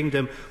United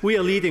Kingdom. We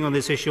are leading on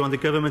this issue and the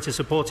government is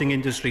supporting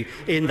industry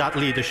in that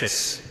leadership.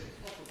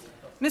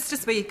 Mr.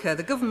 Speaker,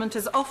 the government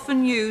has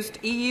often used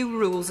EU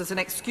rules as an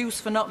excuse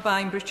for not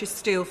buying British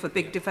steel for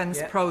big defence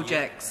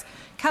projects.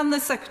 Can the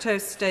Secretary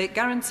of State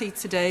guarantee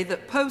today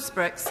that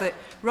post-Brexit,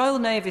 Royal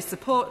Navy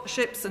support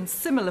ships and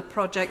similar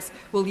projects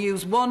will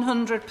use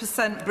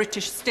 100%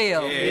 British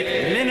steel?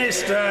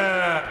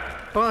 Minister.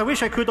 Well, I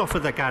wish I could offer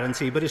that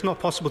guarantee, but it's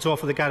not possible to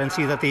offer the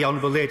guarantee that the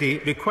Honourable Lady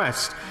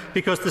requests,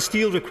 because the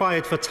steel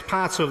required for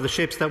parts of the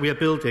ships that we are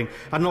building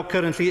is not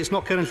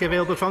currently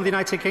available from the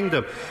United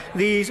Kingdom.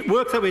 The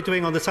work that we're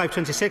doing on the Type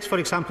 26, for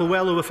example,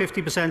 well over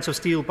 50% of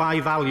steel by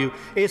value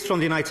is from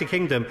the United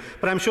Kingdom.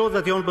 But I'm sure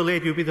that the Honourable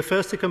Lady would be the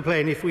first to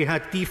complain if we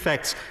had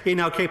defects in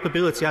our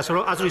capability as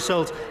a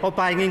result of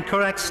buying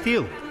incorrect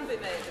steel.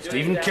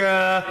 Stephen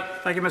Kerr.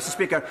 Thank you, Mr.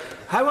 Speaker.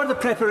 How are the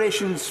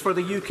preparations for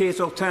the UK's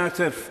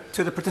alternative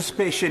to the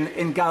participation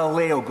in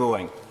Galileo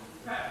going?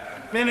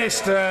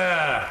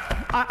 Minister.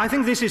 I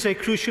think this is a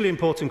crucially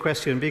important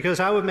question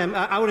because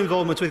our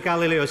involvement with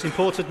Galileo is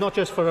important not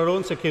just for our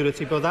own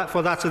security but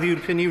for that of the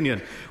European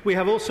Union. We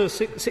have also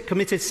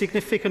committed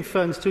significant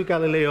funds to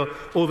Galileo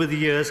over the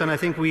years, and I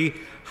think we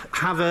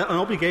have an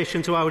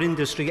obligation to our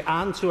industry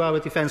and to our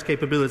defence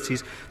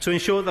capabilities to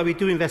ensure that we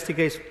do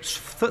investigate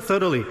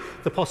thoroughly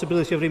the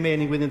possibility of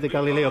remaining within the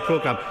Galileo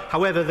programme.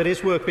 However, there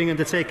is work being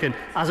undertaken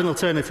as an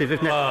alternative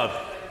if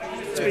necessary.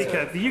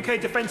 Speaker, the UK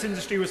defence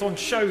industry was on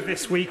show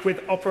this week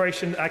with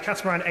Operation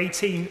Catamaran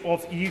 18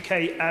 of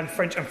UK and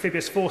French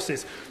amphibious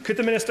forces. Could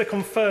the Minister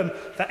confirm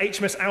that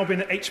HMS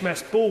Albion and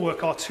HMS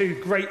Bulwark are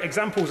two great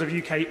examples of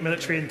UK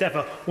military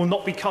endeavour, will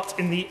not be cut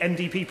in the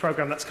NDP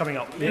programme that's coming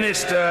up?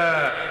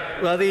 Minister.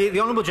 Well, the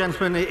honourable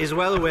gentleman is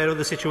well aware of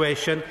the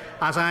situation.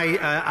 As I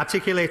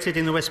articulated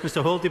in the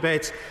Westminster Hall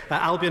debate,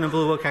 Albion and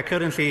Bulwark are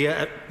currently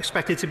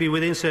expected to be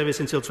within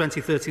service until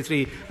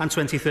 2033 and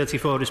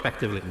 2034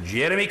 respectively.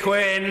 Jeremy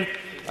Quinn.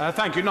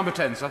 Thank you. Number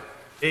 10, sir.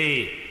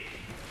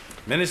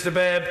 Minister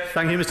Baird.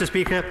 Thank you, Mr.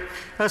 Speaker.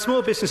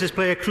 Small businesses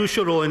play a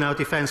crucial role in our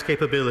defence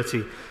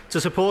capability. To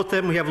support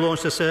them, we have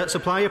launched a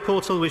supplier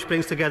portal which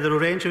brings together a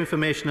range of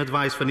information and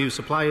advice for new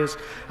suppliers,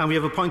 and we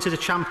have appointed a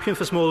champion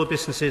for smaller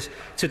businesses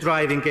to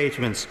drive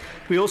engagements.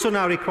 We also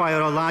now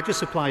require our larger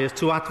suppliers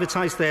to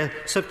advertise their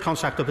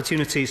subcontract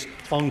opportunities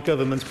on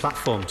government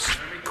platforms.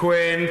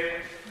 Quinn.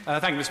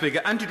 Thank you, Mr.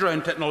 Speaker.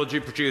 Anti-drone technology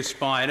produced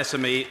by an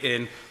SME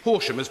in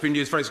Horsham has been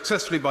used very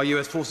successfully by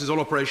US forces on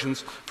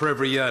operations for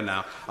over a year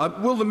now.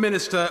 Will the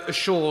Minister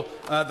assure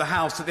the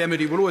House that the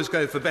MOD will always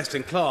go for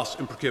best-in-class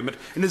in procurement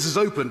and is as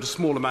open to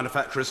smaller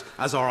manufacturers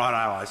as are our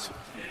allies?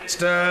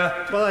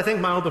 Well, I think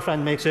my other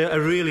friend makes a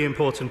really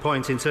important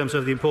point in terms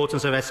of the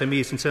importance of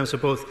SMEs in terms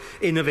of both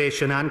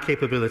innovation and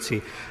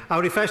capability.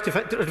 Our refreshed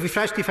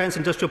defence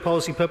industrial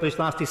policy published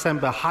last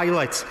December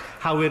highlights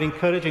how we're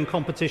encouraging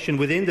competition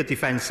within the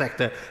defence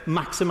sector,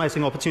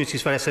 maximising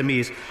opportunities for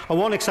SMEs. And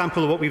one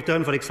example of what we've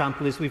done, for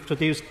example, is we've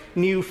produced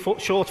new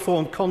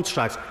short-form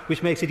contracts,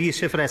 which makes it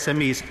easier for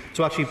SMEs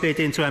to actually bid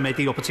into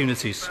MAD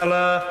opportunities.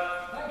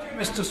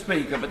 Mr.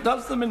 Speaker, but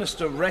does the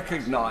Minister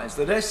recognise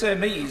that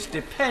SMEs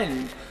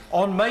depend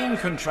on main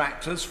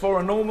contractors for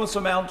an enormous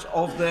amount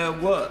of their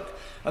work?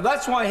 And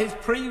that's why his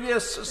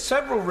previous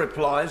several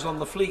replies on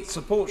the fleet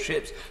support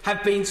ships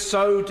have been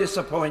so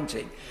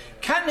disappointing.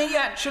 Can he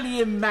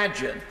actually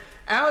imagine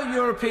our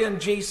European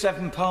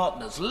G7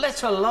 partners,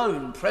 let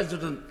alone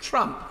President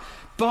Trump,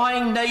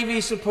 buying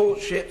Navy support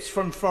ships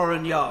from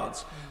foreign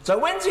yards? So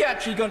when's he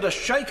actually going to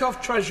shake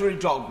off Treasury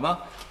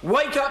dogma,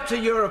 wake up to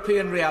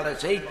European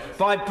reality,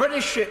 buy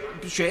British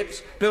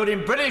ships,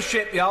 building British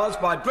shipyards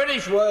by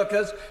British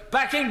workers,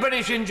 backing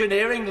British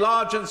engineering,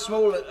 large and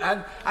small,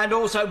 and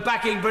also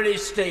backing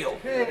British steel?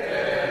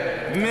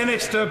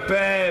 Minister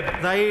Baird.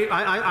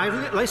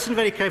 I listened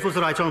very carefully to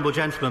the right honourable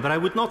gentleman, but I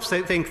would not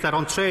think that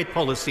on trade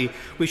policy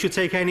we should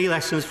take any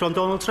lessons from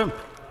Donald Trump.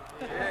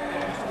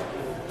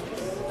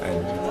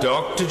 And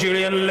Dr.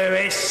 Julian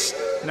Lewis.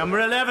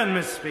 Number 11,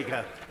 Mr.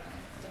 Speaker.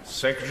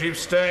 Secretary of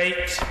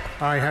State.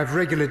 I have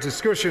regular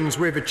discussions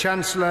with the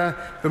Chancellor.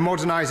 The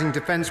modernising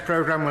defence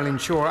programme will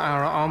ensure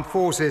our armed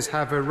forces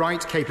have the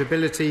right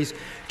capabilities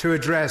to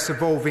address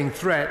evolving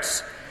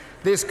threats.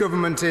 This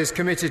government is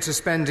committed to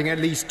spending at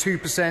least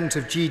 2%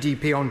 of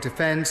GDP on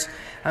defence,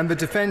 and the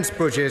defence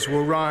budget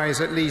will rise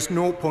at least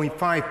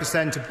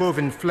 0.5% above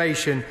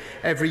inflation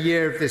every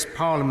year of this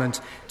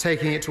Parliament,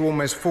 taking it to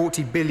almost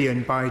 £40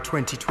 billion by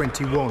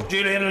 2021.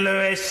 Julian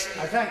Lewis.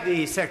 I thank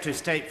the Secretary of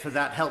State for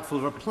that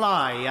helpful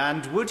reply,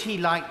 and would he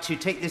like to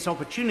take this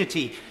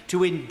opportunity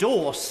to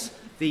endorse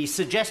the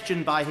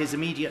suggestion by his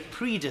immediate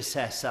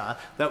predecessor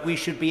that we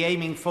should be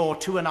aiming for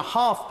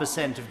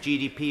 2.5% of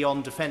GDP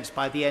on defence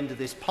by the end of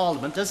this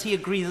Parliament? Does he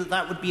agree that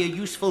that would be a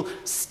useful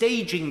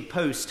staging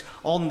post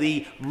on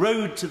the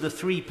road to the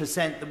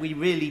 3% that we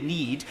really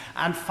need?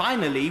 And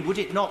finally, would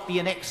it not be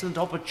an excellent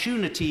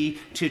opportunity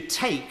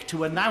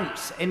to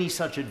announce any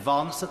such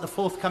advance at the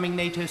forthcoming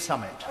NATO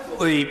summit?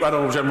 The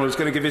Honourable Gentleman was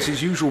going to give us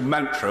his usual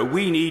mantra,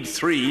 we need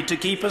 3 to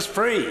keep us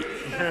free.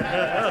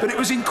 But it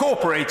was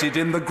incorporated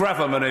in the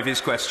gravamen of his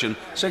question.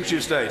 Secretary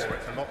of State.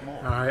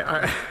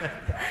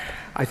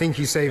 I think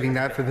he's saving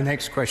that for the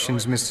next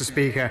questions, Mr.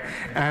 Speaker.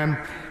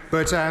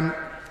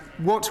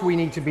 What we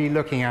need to be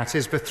looking at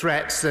is the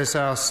threats that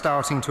are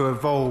starting to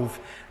evolve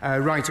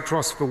right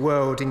across the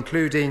world,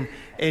 including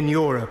in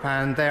Europe,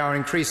 and they are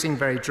increasing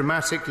very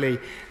dramatically,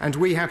 and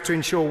we have to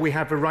ensure we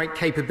have the right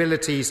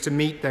capabilities to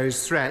meet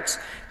those threats.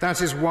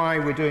 That is why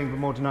we're doing the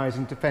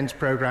modernising defence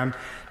programme,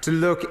 to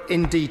look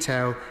in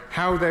detail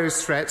how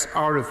those threats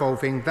are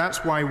evolving.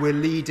 That's why we're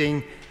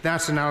leading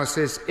that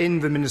analysis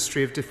in the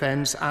Ministry of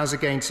Defence as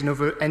against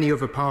any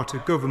other part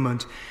of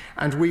government.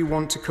 And we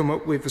want to come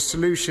up with the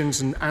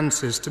solutions and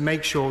answers to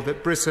make sure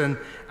that Britain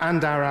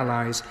and our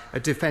allies are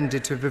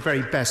defended to the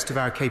very best of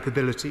our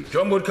capabilities.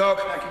 John Woodcock.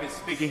 Thank you,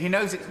 Mr. Speaker. He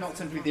knows it's not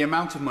simply the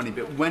amount of money,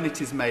 but when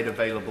it is made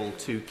available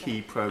to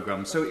key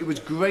programmes. So it was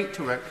great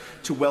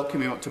to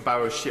welcome him up to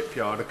Barrow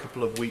Shipyard a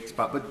couple of weeks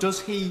back, but does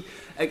he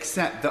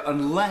accept that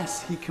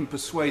unless he can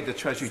persuade the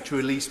Treasury to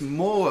release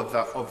more of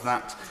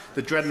that,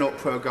 the Dreadnought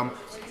programme,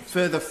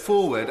 further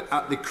forward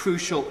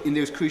in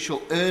those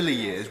crucial early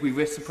years, we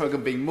risk the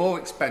programme being more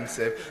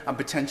expensive and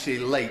potentially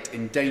late,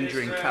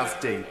 endangering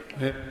CASD?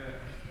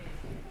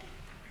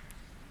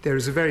 There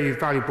is a very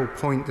valuable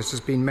point that has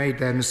been made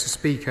there, Mr.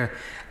 Speaker,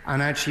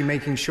 and actually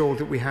making sure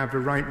that we have the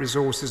right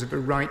resources at the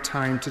right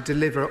time to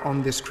deliver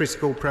on this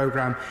critical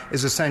programme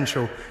is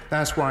essential.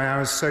 That's why I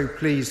was so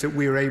pleased that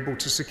we were able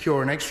to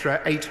secure an extra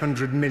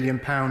 £800 million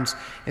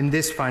in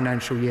this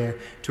financial year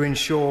to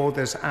ensure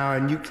that our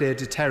nuclear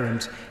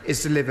deterrent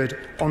is delivered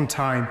on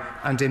time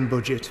and in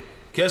budget.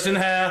 Kirsten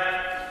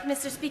Hare.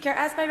 Mr. Speaker,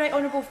 as my right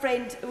honourable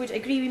friend would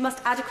agree, we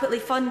must adequately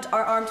fund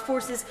our armed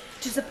forces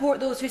to support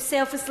those who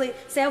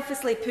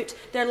selflessly put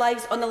their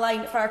lives on the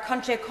line for our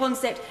country, a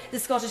concept the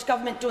Scottish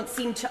Government don't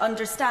seem to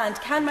understand.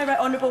 Can my right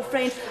honourable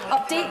friend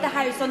update the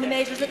House on the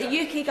measures that the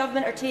UK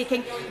Government are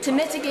taking to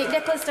mitigate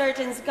Nicola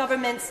Sturgeon's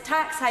government's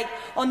tax hike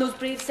on those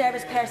brave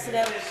service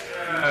personnel?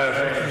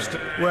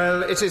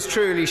 Well, it is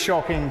truly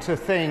shocking to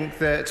think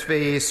that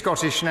the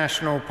Scottish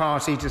National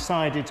Party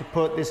decided to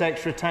put this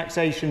extra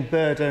taxation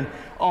burden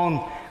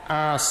on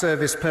our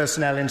service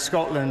personnel in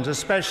Scotland,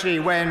 especially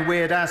when we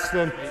had asked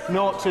them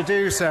not to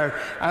do so.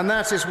 And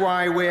that is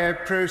why we're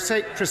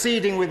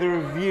proceeding with a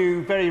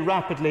review very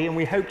rapidly, and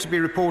we hope to be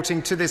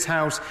reporting to this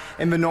House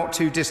in the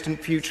not-too-distant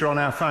future on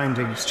our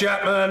findings.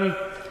 Chapman.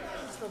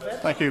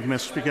 Thank you,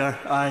 Mr Speaker.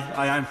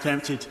 I am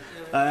tempted.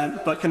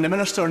 But can the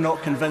Minister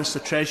not convince the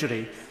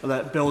Treasury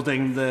that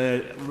building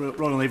the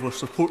Royal Naval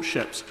support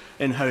ships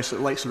in-house at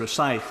the likes of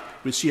Rosyth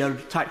would see a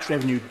tax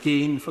revenue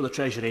gain for the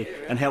Treasury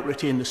and help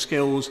retain the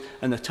skills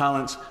and the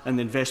talents and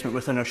the investment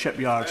within our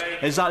shipyards?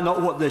 Is that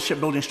not what the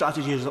shipbuilding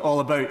strategy is all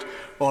about,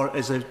 or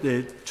is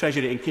the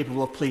Treasury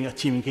incapable of playing a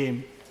team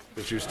game?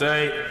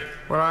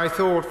 Well, I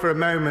thought for a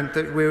moment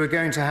that we were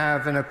going to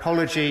have an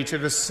apology to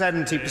the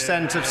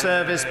 70% of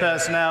service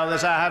personnel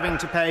that are having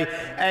to pay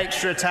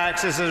extra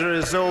taxes as a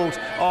result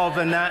of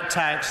the nat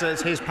tax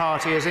that his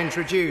party has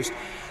introduced.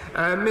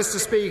 Mr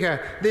Speaker,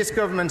 this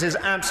government is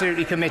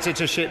absolutely committed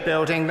to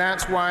shipbuilding.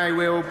 That's why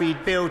we'll be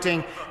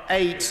building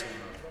eight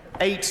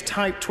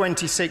Type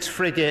 26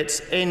 frigates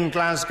in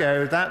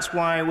Glasgow. That's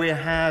why we're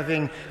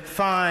having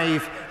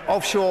 5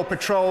 offshore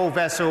patrol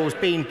vessels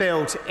being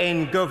built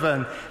in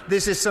Govan.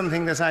 This is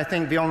something that I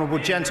think the honourable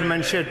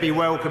gentleman should be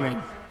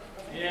welcoming.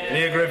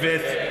 Neil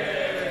Griffith.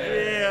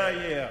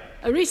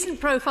 A recent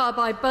profile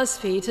by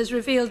BuzzFeed has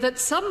revealed that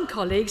some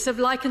colleagues have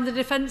likened the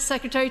Defence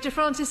Secretary to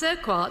Francis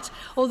Urquhart,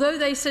 although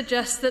they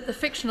suggest that the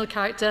fictional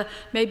character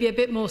may be a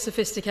bit more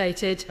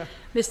sophisticated.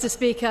 Mr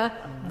Speaker,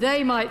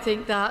 they might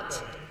think that.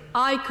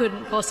 I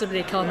couldn't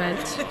possibly comment.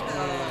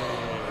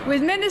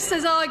 With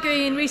ministers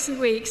arguing in recent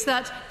weeks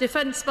that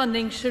defence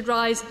funding should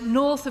rise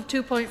north of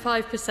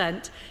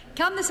 2.5%,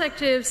 can the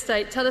Secretary of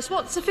State tell us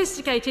what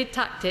sophisticated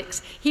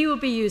tactics he will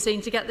be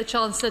using to get the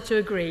Chancellor to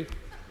agree?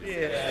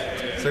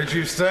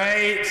 Secretary of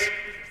State.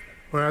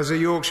 Well, as a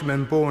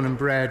Yorkshireman born and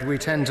bred, we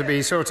tend to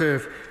be sort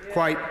of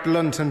quite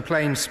blunt and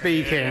plain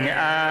speaking.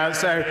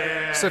 So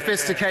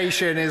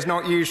sophistication is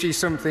not usually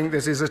something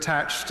that is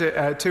attached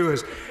to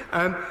us.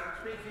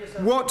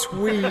 What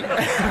we... well,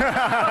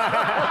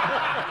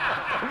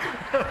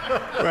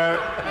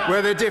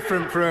 they're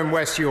different from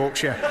West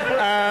Yorkshire.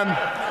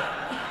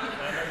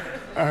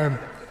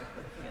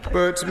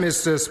 But,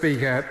 Mr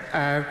Speaker,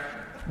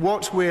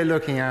 what we're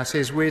looking at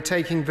is we're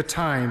taking the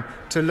time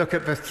to look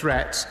at the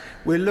threats.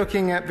 We're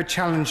looking at the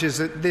challenges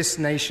that this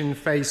nation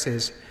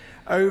faces.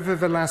 Over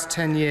the last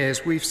 10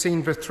 years, we've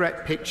seen the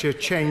threat picture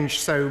change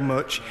so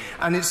much,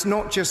 and it's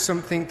not just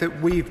something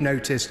that we've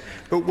noticed,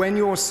 but when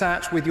you're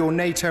sat with your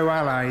NATO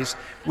allies,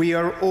 we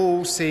are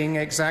all seeing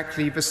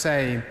exactly the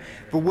same.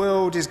 The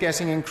world is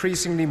getting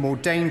increasingly more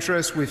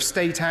dangerous, with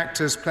state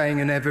actors playing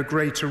an ever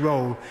greater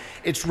role.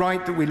 It's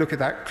right that we look at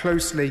that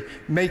closely,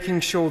 making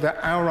sure that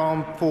our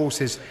armed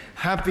forces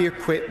have the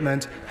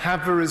equipment,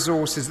 have the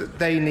resources that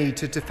they need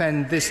to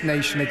defend this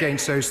nation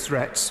against those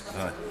threats.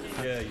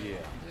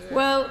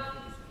 Well,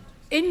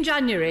 in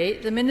January,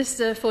 the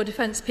Minister for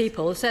Defence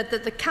People said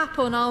that the cap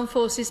on armed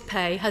forces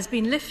pay has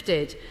been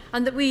lifted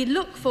and that we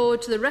look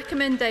forward to the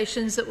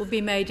recommendations that will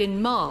be made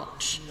in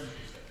March.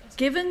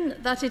 Given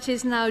that it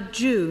is now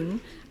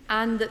June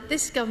and that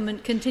this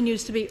government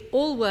continues to be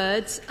all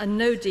words and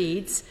no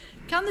deeds,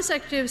 can the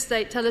Secretary of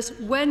State tell us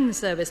when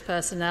service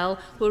personnel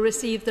will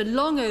receive the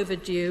long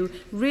overdue,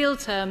 real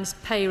terms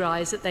pay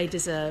rise that they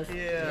deserve?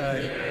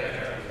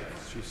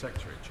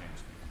 Secretary.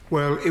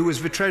 Well, it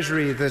was the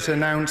Treasury that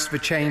announced the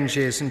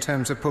changes in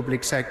terms of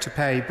public sector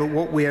pay, but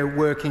what we are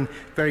working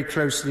very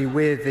closely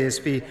with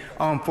is the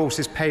Armed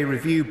Forces Pay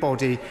Review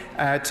Body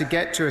to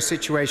get to a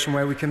situation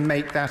where we can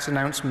make that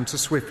announcement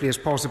as swiftly as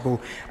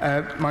possible.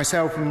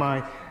 Myself and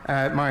my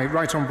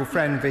right honourable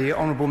friend, the right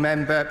honourable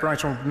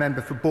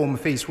member for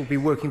Bournemouth East, will be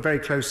working very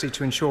closely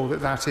to ensure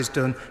that that is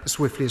done as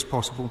swiftly as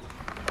possible.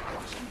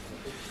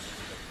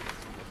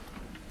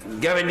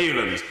 Gavin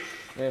Newland.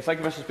 Thank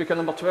you, Mr Speaker.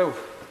 Number 12.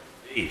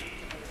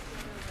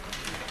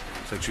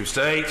 Secretary of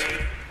State.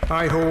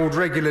 I hold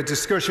regular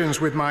discussions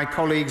with my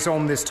colleagues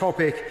on this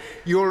topic.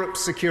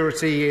 Europe's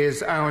security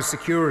is our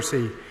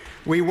security.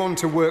 We want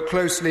to work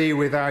closely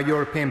with our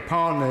European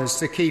partners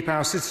to keep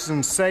our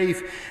citizens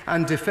safe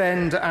and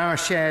defend our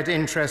shared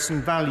interests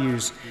and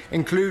values,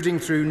 including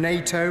through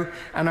NATO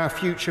and our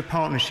future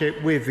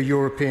partnership with the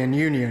European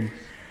Union.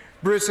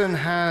 Britain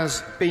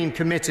has been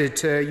committed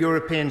to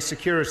European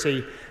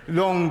security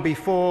long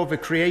before the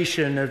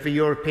creation of the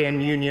European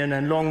Union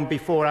and long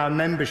before our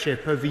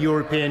membership of the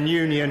European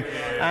Union,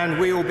 and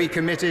we will be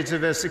committed to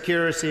the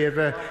security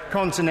of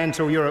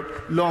continental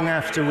Europe long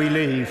after we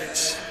leave.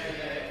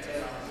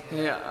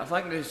 I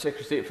thank the Secretary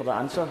of State for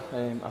that answer,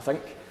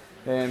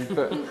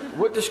 but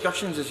what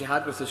discussions has he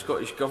had with the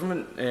Scottish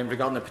Government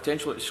regarding the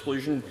potential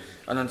exclusion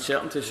and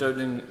uncertainty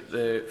surrounding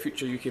the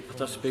future UK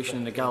participation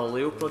in the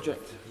Galileo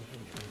project?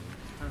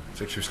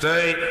 Secretary of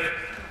State.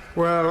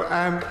 Well,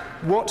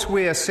 what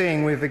we are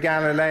seeing with the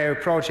Galileo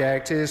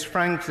project is,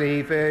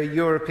 frankly, the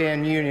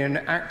European Union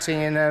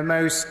acting in a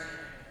most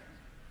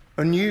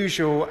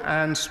unusual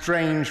and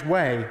strange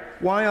way.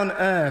 Why on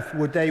earth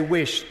would they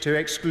wish to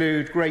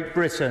exclude Great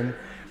Britain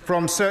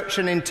from such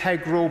an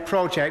integral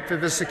project for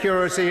the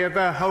security of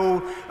the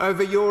whole of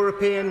the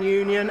European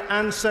Union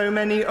and so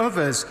many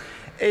others?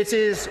 It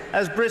is,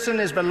 as Britain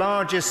is the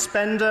largest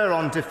spender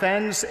on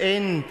defence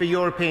in the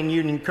European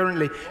Union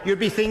currently, you'd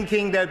be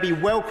thinking they'd be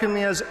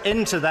welcoming us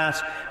into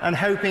that and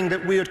hoping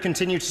that we would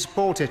continue to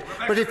support it.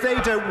 But if they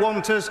don't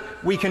want us,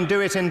 we can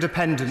do it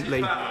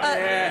independently.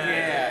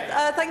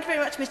 Thank you very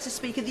much, Mr.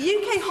 Speaker. The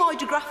UK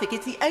Hydrographic is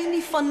the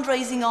only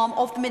fundraising arm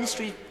of the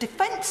Ministry of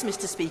Defence,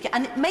 Mr. Speaker,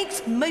 and it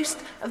makes most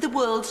of the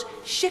world's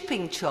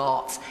shipping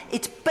charts.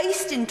 It's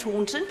based in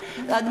Taunton.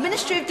 The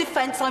Ministry of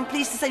Defence, I'm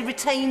pleased to say,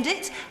 retained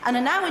it and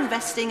are now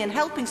investing and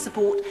helping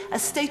support a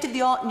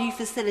state-of-the-art new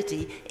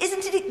facility.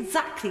 Isn't it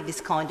exactly this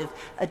kind of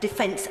a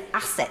defence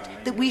asset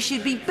that we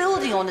should be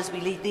building on as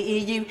we lead the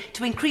EU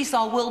to increase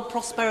our world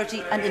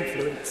prosperity and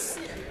influence?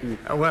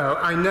 Well,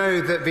 I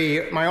know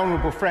that my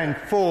honourable friend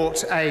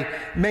fought a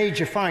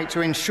major fight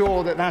to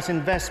ensure that that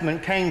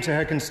investment came to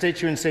her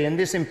constituency and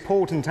this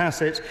important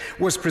asset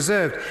was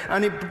preserved.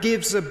 And it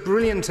gives a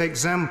brilliant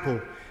example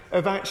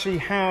of actually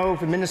how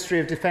the Ministry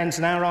of Defence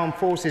and our armed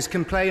forces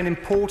can play an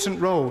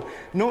important role,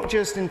 not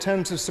just in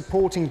terms of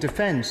supporting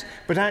defence,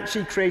 but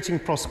actually creating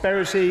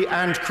prosperity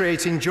and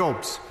creating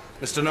jobs.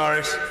 Mr.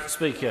 Norris.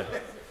 Speaker.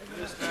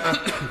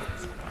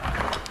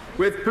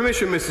 With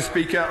permission, Mr.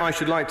 Speaker, I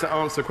should like to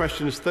answer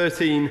questions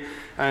 13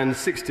 and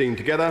 16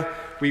 together.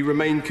 We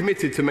remain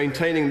committed to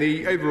maintaining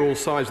the overall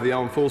size of the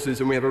armed forces,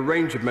 and we have a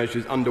range of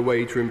measures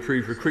underway to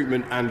improve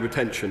recruitment and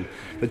retention.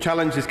 The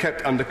challenge is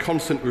kept under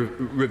constant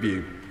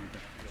review.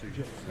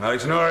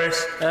 Alex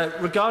Norris.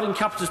 Regarding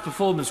Capita's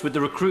performance with the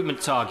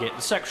recruitment target,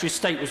 the Secretary of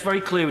State was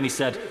very clear when he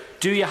said,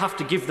 do you have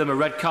to give them a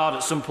red card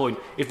at some point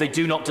if they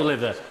do not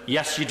deliver?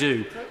 Yes, you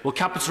do. Well,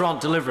 Capita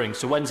aren't delivering,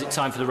 so when's it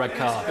time for the red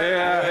card?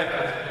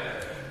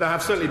 There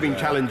have certainly been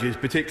challenges,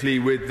 particularly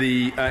with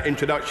the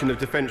introduction of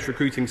defence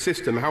recruiting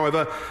system.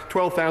 However,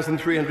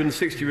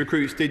 12,360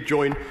 recruits did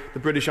join the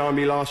British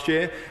Army last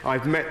year.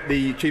 I've met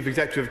the Chief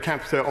Executive of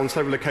Capita on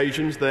several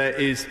occasions. There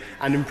is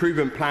an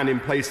improvement plan in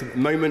place at the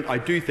moment. I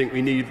do think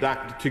we need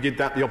that to give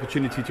that the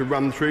opportunity to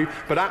run through.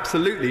 But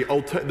absolutely,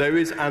 there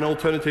is an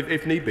alternative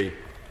if need be.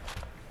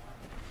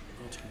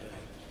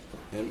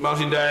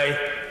 Martin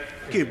Day.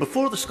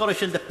 Before the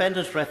Scottish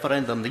independence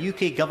referendum, the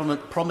UK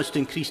Government promised to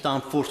increase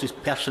armed forces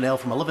personnel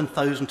from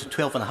 11,000 to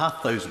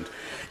 12,500.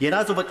 Yet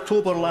as of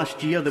October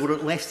last year, there were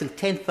less than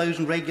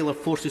 10,000 regular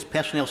forces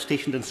personnel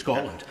stationed in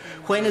Scotland.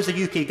 When is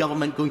the UK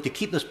Government going to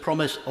keep this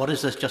promise, or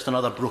is this just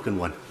another broken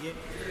one?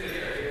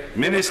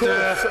 Minister.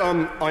 Well, of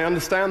course, I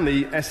understand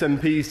the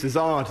SNP's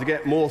desire to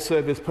get more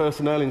service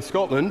personnel in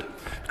Scotland,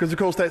 because of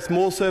course that's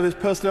more service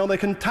personnel they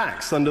can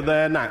tax under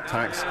their NAT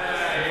tax.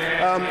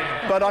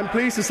 But I'm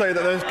pleased to say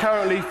that there's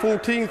currently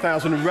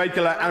 14,000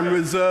 regular and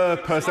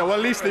reserve personnel. Well,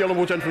 at least the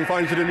honourable gentleman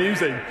finds it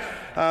amusing.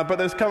 But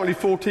there's currently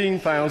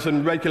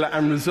 14,000 regular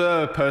and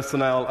reserve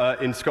personnel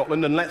in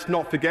Scotland. And let's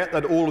not forget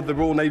that all of the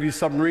Royal Navy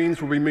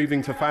submarines will be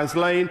moving to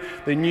Faslane,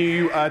 the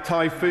new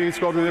Typhoon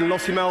Squadron in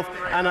Lossiemouth,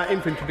 and our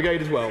infantry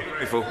brigade as well.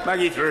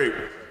 Maggie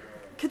Throop.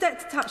 Cadet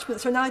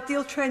detachments are an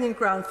ideal training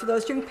ground for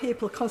those young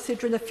people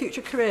considering a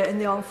future career in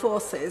the armed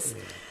forces.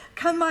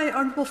 Can my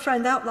honourable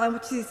friend outline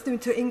what he is doing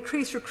to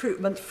increase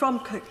recruitment from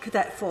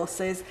cadet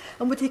forces,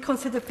 and would he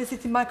consider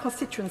visiting my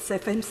constituency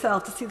for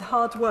himself to see the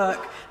hard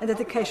work and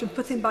dedication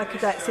put in by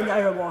cadets in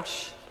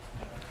Erewash?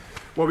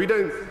 Well, we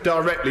don't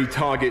directly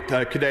target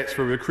cadets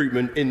for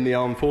recruitment in the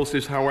armed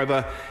forces.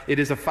 However, it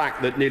is a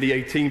fact that nearly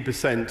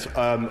 18%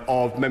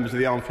 of members of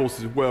the armed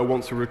forces were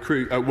once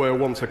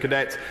a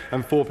cadet,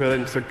 and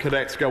 4% of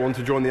cadets go on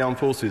to join the armed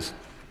forces.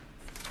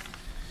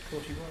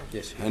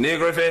 Yes. Neil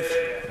Griffith.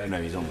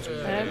 No, he's on the screen.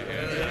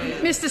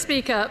 Mr.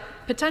 Speaker,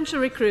 potential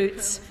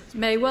recruits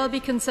may well be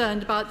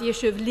concerned about the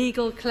issue of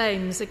legal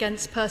claims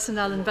against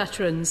personnel and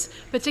veterans,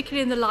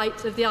 particularly in the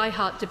light of the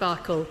iHeart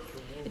debacle.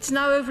 It's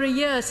now over a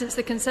year since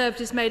the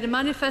Conservatives made a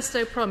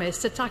manifesto promise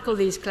to tackle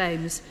these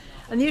claims,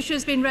 and the issue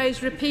has been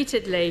raised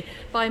repeatedly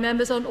by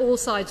members on all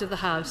sides of the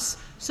House.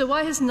 So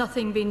why has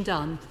nothing been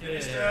done?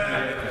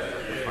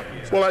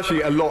 Well,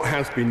 actually, a lot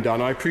has been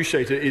done. I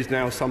appreciate it is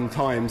now some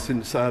time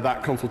since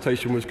that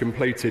consultation was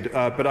completed,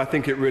 but I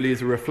think it really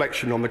is a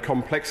reflection on the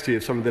complexity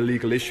of some of the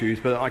legal issues.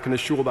 But I can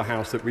assure the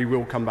House that we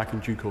will come back in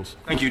due course.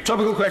 Thank you.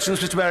 Topical questions,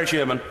 Mr. Barry,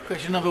 Chairman.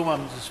 Question number 1,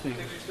 Mr.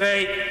 Speaker.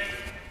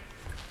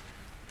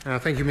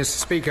 Thank you, Mr.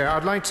 Speaker.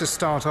 I'd like to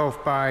start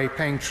off by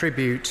paying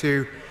tribute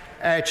to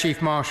Air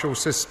Chief Marshal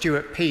Sir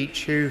Stuart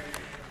Peach, who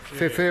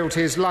fulfilled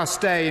his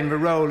last day in the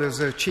role as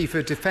a Chief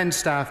of Defence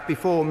Staff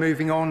before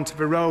moving on to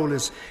the role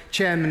as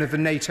Chairman of the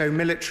NATO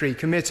Military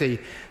Committee.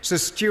 Sir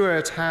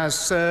Stuart has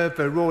served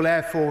the Royal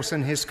Air Force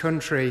and his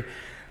country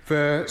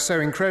for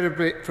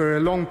a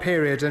long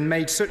period and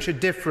made such a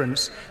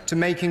difference to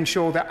making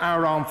sure that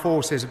our armed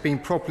forces have been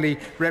properly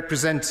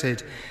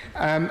represented.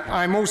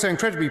 I'm also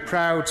incredibly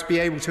proud to be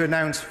able to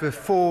announce the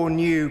 4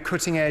 new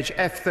cutting-edge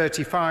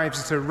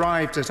F-35s that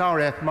arrived at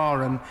RF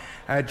Marham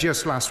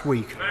just last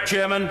week.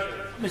 Chairman.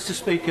 Mr.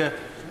 Speaker,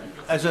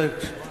 as a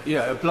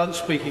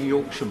blunt-speaking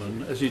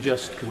Yorkshireman, as you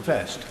just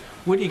confessed,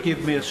 would he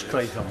give me a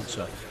straight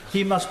answer?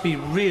 He must be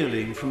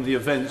reeling from the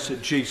events at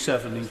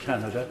G7 in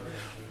Canada.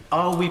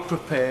 Are we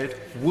prepared?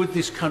 Would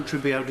this country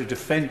be able to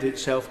defend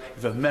itself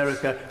if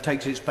America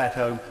takes its bat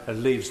home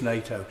and leaves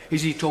NATO?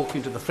 Is he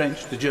talking to the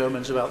French, the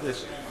Germans about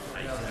this?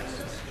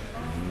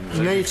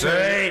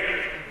 NATO.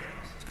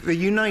 The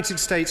United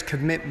States'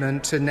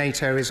 commitment to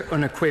NATO is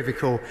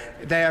unequivocal.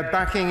 They are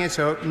backing it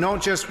up,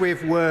 not just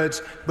with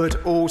words,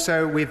 but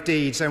also with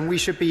deeds. And we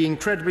should be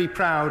incredibly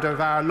proud of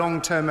our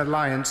long-term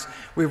alliance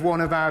with one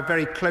of our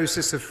very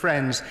closest of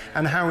friends,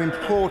 and how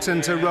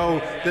important a role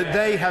that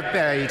they have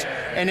played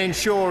in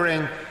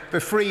ensuring the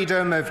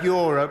freedom of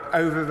Europe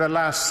over the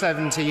last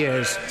 70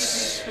 years.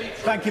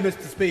 Thank you,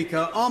 Mr.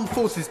 Speaker. Armed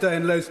Forces Day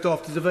in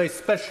Lowestoft is a very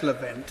special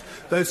event,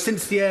 though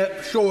since the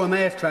Shoreham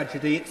Air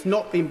tragedy, it's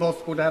not been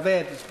possible to have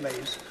air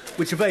displays,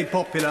 which are very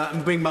popular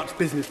and bring much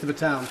business to the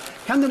town.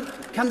 Can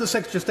the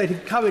Secretary of State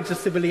encourage the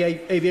Civil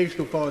Aviation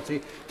Authority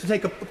to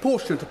take a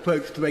proportionate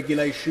approach to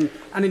regulation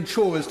and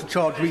insurers to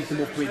charge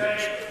reasonable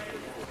premiums?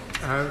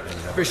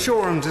 The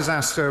Shoreham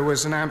disaster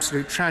was an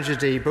absolute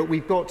tragedy, but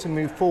we've got to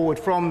move forward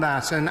from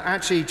that. And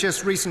actually,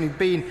 just recently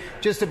been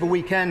just over the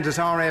weekend at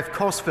RAF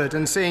Cosford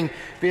and seeing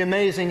the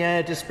amazing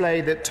air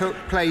display that took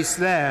place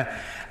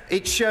there.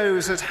 It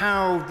shows that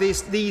how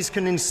these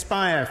can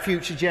inspire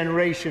future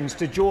generations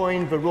to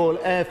join the Royal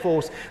Air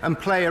Force and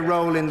play a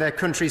role in their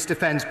country's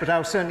defence. But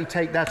I'll certainly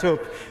take that up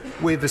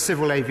with the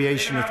Civil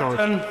Aviation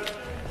Authority.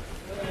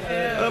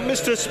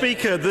 Mr.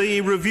 Speaker,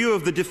 the review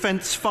of the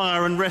Defence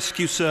Fire and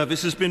Rescue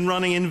Service has been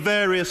running in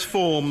various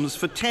forms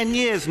for 10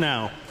 years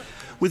now,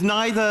 with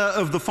neither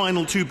of the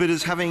final two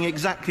bidders having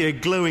exactly a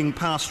glowing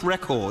past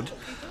record.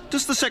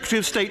 Does the Secretary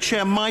of State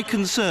share my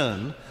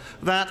concern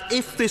that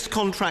if this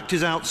contract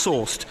is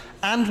outsourced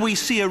and we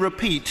see a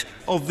repeat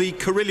of the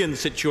Carillion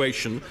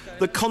situation,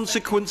 the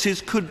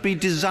consequences could be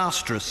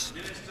disastrous?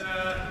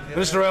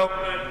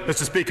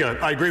 Mr. Speaker,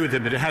 I agree with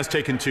him that it has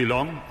taken too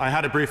long. I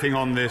had a briefing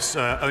on this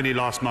only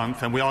last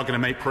month, and we are going to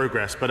make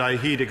progress, but I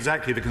heed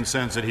exactly the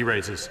concerns that he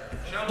raises.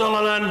 The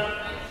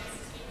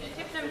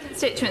Chippenham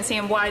constituency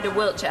in wider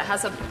Wiltshire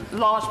has a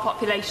large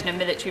population of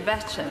military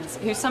veterans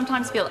who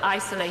sometimes feel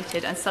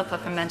isolated and suffer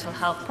from mental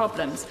health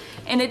problems.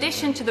 In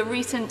addition to the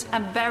recent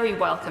and very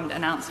welcomed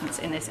announcements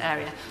in this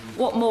area,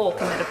 what more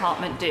can the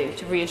department do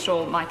to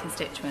reassure my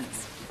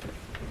constituents?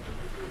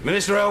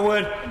 Minister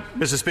Elwood.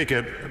 Mr.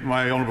 Speaker,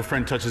 my honourable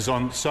friend touches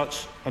on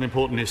such an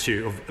important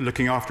issue of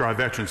looking after our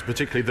veterans,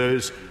 particularly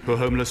those who are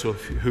homeless or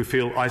who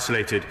feel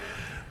isolated.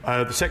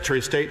 The Secretary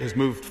of State has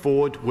moved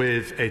forward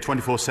with a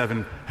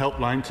 24/7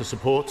 helpline to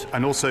support,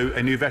 and also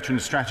a new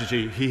veterans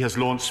strategy he has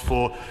launched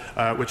for,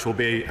 which will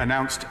be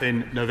announced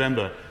in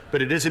November.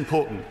 But it is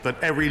important that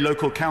every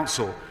local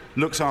council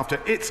looks after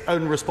its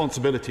own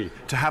responsibility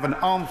to have an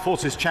armed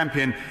forces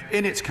champion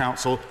in its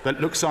council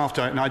that looks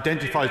after and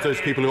identifies those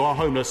people who are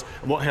homeless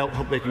and what help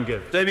they can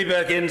give. Damien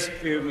Perkins.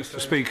 Thank you, Mr.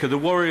 Speaker. The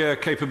Warrior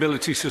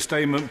Capability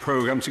Sustainment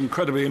Programme is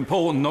incredibly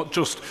important, not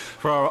just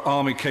for our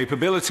army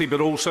capability, but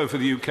also for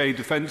the UK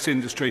defence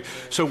industry.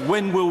 So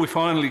when will we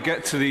finally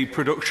get to the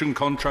production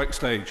contract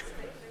stage?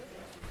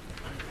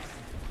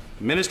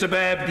 Minister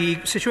Babb. The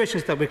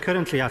situations that we're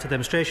currently at a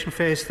demonstration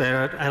phase,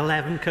 there are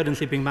 11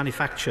 currently being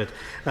manufactured.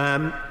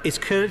 It's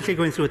currently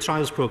going through a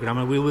trials programme,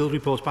 and we will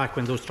report back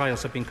when those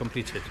trials have been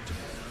completed.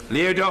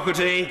 Leo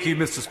Doherty. Thank you,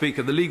 Mr.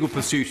 Speaker. The legal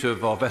pursuit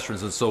of our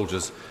veterans and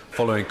soldiers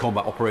following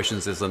combat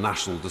operations is a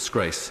national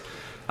disgrace.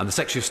 And the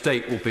Secretary of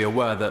State will be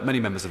aware that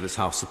many members of this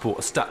House support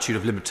a statute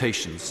of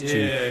limitations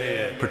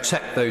to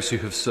protect those who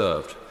have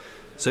served.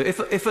 So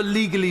if a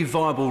legally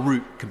viable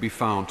route can be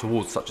found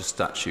towards such a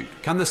statute,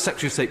 can the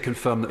Secretary of State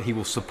confirm that he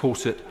will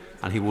support it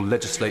and he will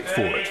legislate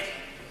for it?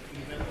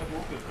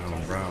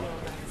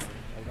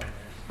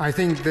 I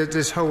think that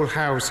this whole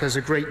House has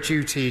a great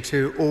duty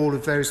to all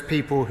of those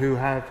people who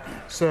have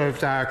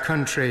served our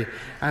country,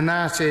 and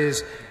that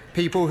is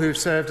people who've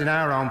served in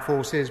our armed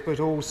forces, but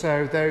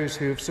also those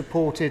who have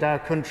supported our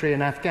country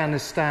in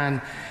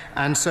Afghanistan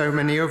and so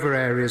many other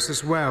areas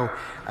as well.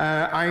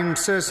 I'm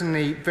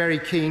certainly very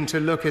keen to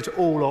look at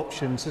all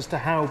options as to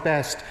how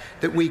best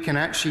that we can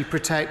actually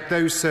protect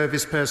those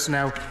service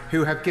personnel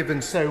who have given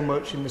so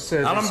much in the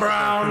service of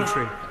our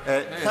country.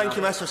 Thank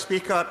you, Mr.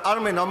 Speaker.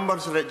 Army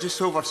numbers are at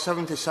just over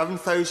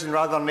 77,000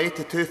 rather than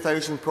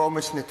 82,000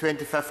 promised in the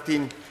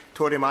 2015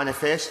 Tory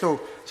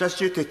manifesto. Is this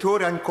due to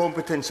Tory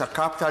incompetence or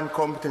capital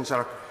incompetence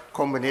or a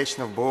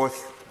combination of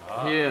both?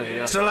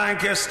 Mr.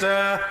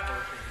 Lancaster.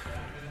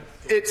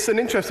 It's an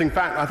interesting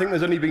fact. I think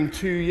there's only been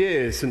 2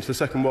 years since the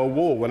Second World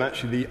War when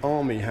actually the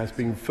army has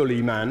been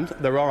fully manned.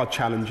 There are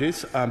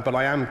challenges, but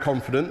I am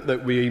confident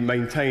that we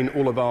maintain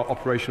all of our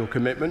operational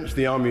commitments.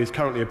 The army is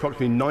currently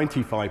approximately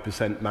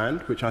 95%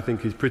 manned, which I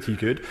think is pretty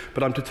good,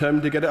 but I'm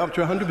determined to get it up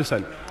to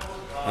 100%.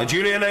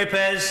 Julia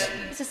Lopez.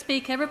 Mr.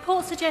 Speaker,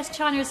 reports suggest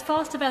China is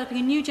fast developing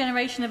a new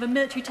generation of a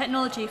military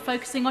technology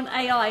focusing on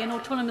AI and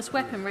autonomous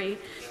weaponry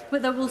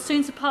that will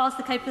soon surpass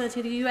the capability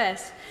of the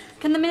US.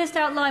 Can the Minister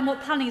outline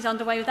what planning is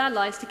underway with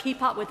allies to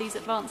keep up with these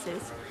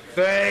advances?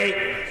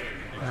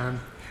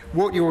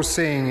 what you're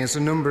seeing is a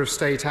number of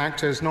state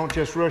actors, not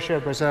just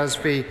Russia, but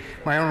as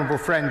my honourable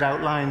friend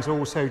outlines,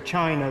 also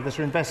China, that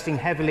are investing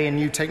heavily in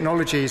new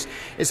technologies.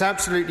 It's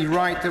absolutely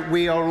right that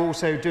we are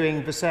also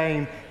doing the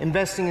same,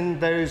 investing in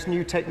those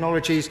new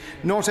technologies,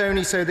 not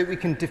only so that we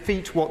can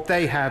defeat what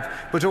they have,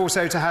 but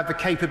also to have the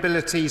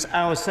capabilities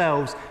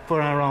ourselves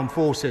for our armed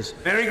forces.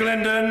 Mary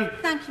Glendon.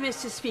 Thank you,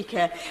 Mr.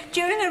 Speaker.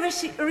 During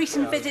a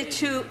recent visit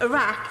to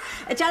Iraq,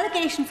 a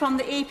delegation from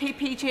the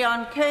APPJ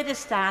on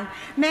Kurdistan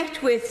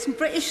met with some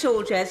British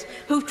soldiers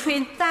who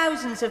trained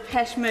thousands of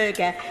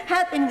Peshmerga,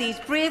 helping these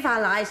brave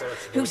allies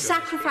who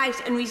sacrifice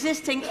in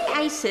resisting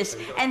ISIS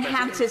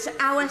enhances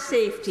our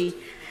safety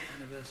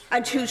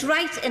and whose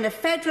rights in a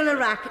federal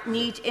Iraq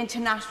need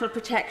international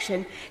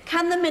protection.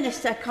 Can the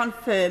Minister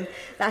confirm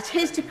that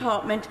his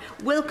department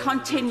will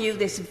continue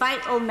this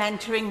vital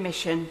mentoring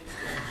mission?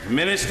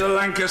 Minister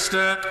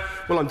Lancaster.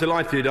 Well, I'm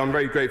delighted. I'm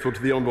very grateful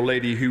to the Honourable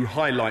Lady who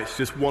highlights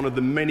just one of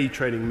the many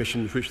training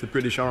missions which the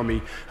British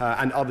Army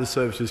and other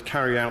services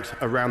carry out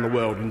around the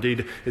world.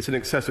 Indeed, it's in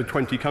excess of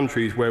 20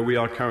 countries where we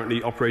are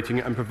currently operating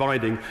and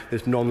providing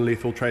this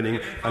non-lethal training.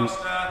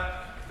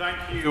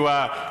 Thank you,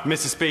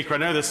 Mr. Speaker. I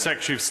know the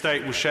Secretary of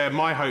State will share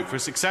my hope for a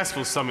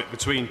successful summit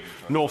between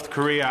North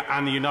Korea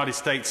and the United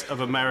States of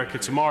America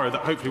tomorrow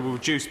that hopefully will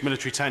reduce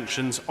military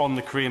tensions on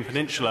the Korean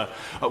Peninsula.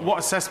 What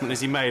assessment has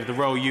he made of the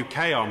role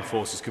UK armed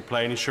forces could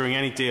play in ensuring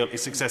any deal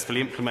is successfully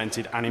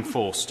implemented and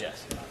enforced?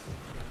 Yes.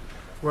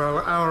 Well,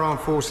 our armed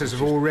forces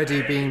have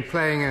already been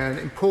playing an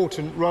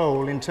important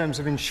role in terms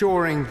of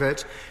ensuring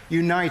that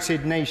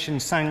United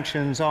Nations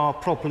sanctions are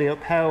properly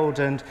upheld,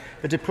 and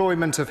the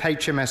deployment of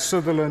HMS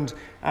Sutherland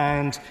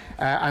and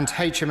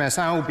HMS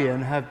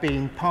Albion have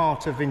been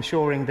part of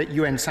ensuring that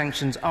UN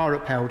sanctions are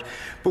upheld.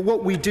 But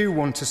what we do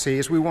want to see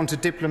is we want a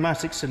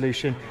diplomatic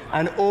solution,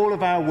 and all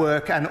of our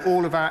work and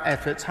all of our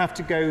efforts have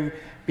to go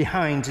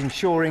behind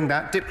ensuring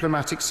that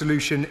diplomatic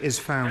solution is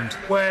found.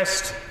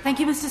 West.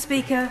 Thank you, Mr.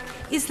 Speaker.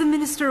 Is the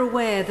Minister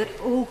aware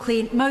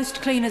that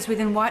most cleaners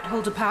within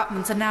Whitehall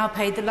departments are now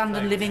paid the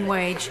London living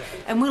wage?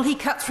 And will he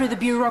cut through the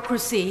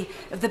bureaucracy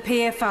of the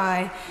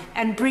PFI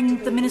and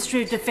bring the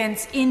Ministry of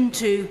Defence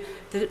into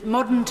the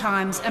modern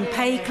times and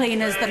pay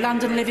cleaners the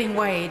London living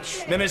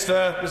wage?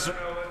 Minister.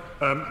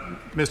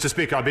 Mr.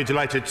 Speaker, I'd be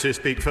delighted to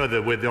speak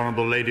further with the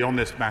Honourable Lady on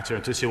this matter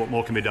and to see what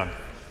more can be done.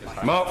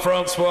 Mark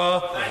Francois.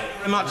 Thank you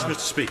very much,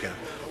 Mr. Speaker.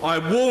 I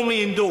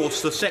warmly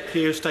endorse the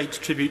Secretary of State's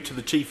tribute to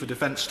the Chief of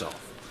Defence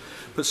Staff.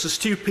 But Sir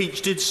Stu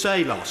Peach did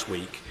say last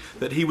week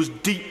that he was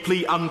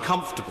deeply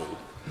uncomfortable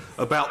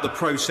about the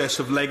process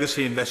of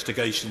legacy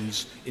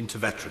investigations into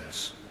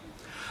veterans.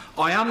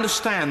 I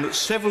understand that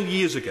several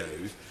years ago,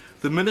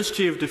 the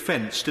Ministry of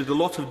Defence did a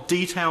lot of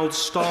detailed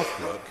staff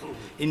work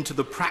into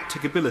the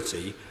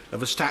practicability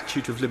of a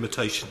statute of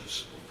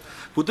limitations.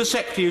 Would the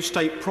Secretary of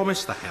State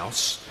promise the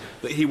House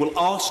that he will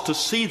ask to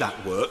see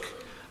that work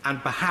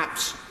and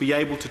perhaps be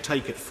able to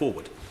take it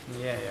forward?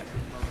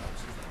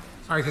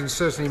 I can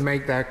certainly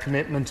make that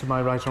commitment to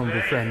my right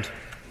honourable friend.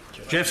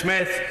 Jeff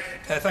Smith.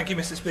 Thank you,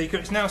 Mr. Speaker.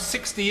 It's now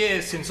 60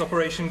 years since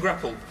Operation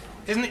Grapple.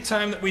 Isn't it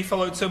time that we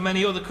followed so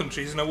many other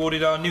countries and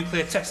awarded our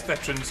nuclear test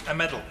veterans a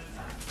medal?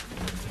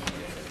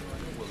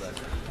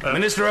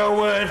 Minister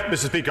Elwood.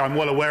 Mr. Speaker, I'm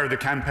well aware of the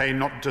campaign,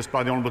 not just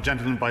by the honourable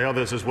gentleman, by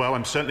others as well.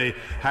 I'm certainly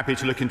happy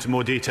to look into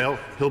more detail.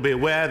 He'll be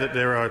aware that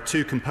there are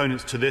two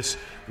components to this,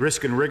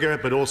 risk and rigour,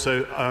 but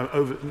also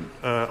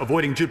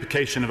avoiding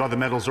duplication of other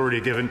medals already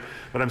given.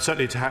 But I'm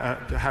certainly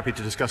happy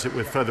to discuss it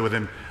further with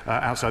him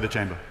outside the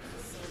chamber.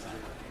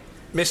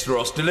 Mr.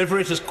 Ross, deliver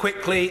it as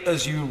quickly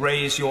as you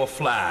raise your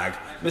flag.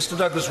 Mr.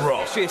 Douglas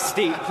Ross. Secretary of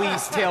State,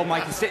 please tell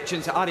my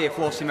constituents at RAF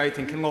Lossiemouth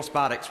and Kinloss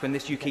Barracks when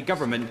this UK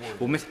government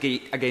will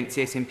mitigate against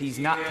the SNP's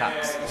NAT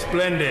tax.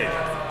 Splendid.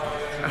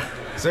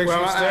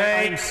 Well,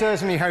 I'm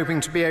certainly hoping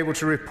to be able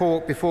to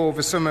report before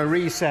the summer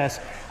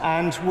recess,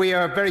 and we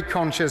are very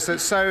conscious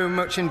that so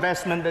much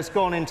investment that's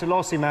gone into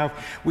Lossiemouth,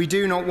 we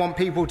do not want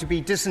people to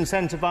be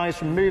disincentivised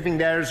from moving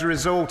there as a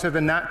result of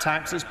the NAT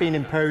tax that's been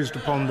imposed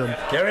upon them.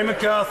 Kerry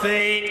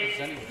McCarthy.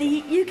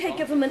 The UK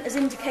government has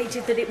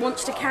indicated that it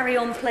wants to carry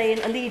on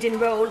playing a leading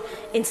role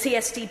in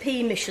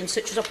CSDP missions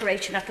such as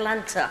Operation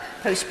Atalanta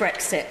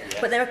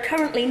post-Brexit, but there are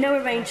currently no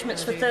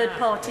arrangements for third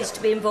parties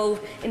to be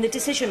involved in the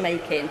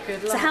decision-making.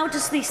 So how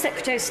does the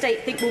Secretary of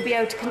State think we'll be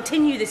able to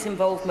continue this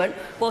involvement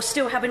while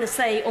still having a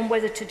say on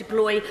whether to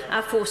deploy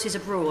our forces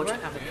abroad?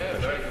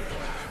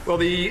 Well,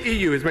 the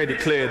EU has made it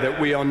clear that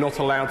we are not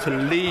allowed to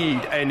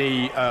lead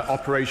any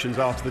operations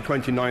after the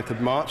 29th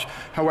of March.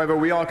 However,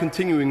 we are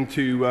continuing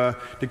to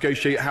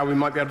negotiate how we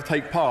might be able to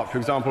take part, for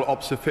example,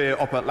 Op Sophia,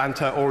 Op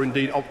Atlanta, or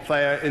indeed Op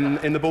Player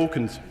in the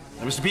Balkans.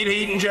 Mr. Peter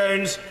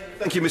Eaton-Jones.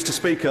 Thank you, Mr.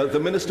 Speaker. The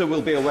Minister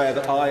will be aware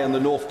that I and the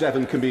North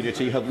Devon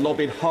community have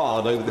lobbied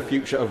hard over the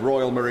future of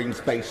Royal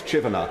Marines Base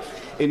Chivenna.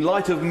 In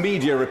light of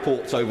media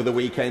reports over the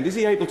weekend, is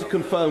he able to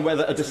confirm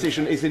whether a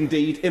decision is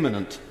indeed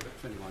imminent?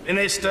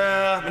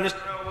 Minister.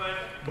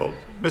 Well,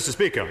 Mr.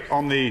 Speaker,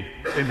 on the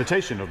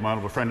invitation of my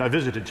honourable friend, I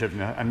visited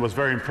Chivenor and was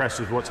very impressed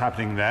with what's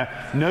happening there.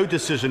 No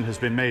decision has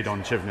been made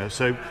on Chivenor,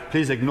 so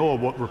please ignore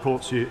what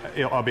reports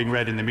are being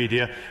read in the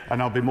media,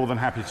 and I'll be more than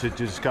happy to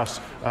discuss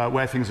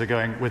where things are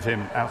going with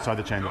him outside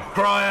the chamber.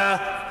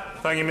 Crier.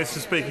 Thank you, Mr.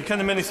 Speaker. Can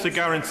the Minister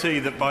guarantee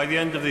that by the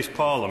end of this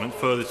Parliament,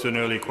 further to an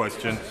earlier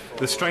question,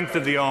 the strength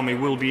of the Army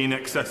will be in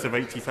excess of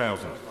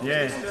 80,000?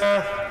 Yes.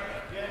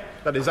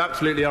 That is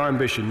absolutely our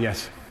ambition,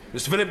 yes.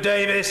 Mr. Philip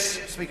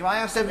Davis. Speaker, I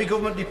asked every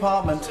government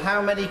department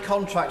how many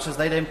contractors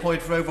they'd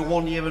employed for over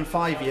 1 year and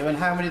 5 years, and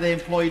how many they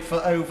employed for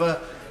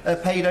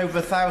paid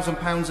over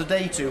 £1,000 a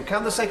day to.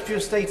 Can the Secretary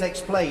of State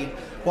explain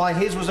why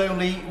his was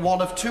only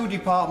one of 2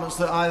 departments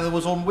that either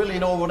was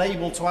unwilling or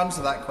unable to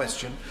answer that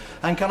question?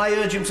 And can I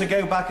urge him to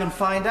go back and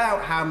find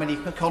out how many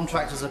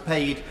contractors are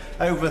paid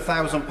over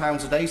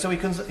 £1,000 a day, so he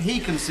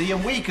can see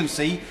and we can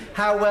see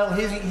how well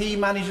he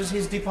manages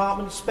his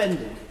department's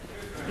spending?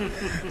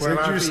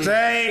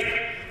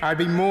 I'd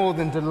be more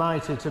than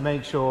delighted to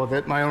make sure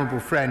that my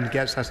honourable friend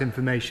gets that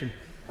information.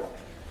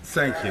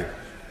 Thank you.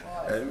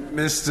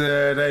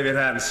 Mr. David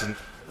Hanson.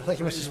 Thank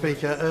you, Mr.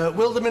 Speaker.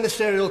 Will the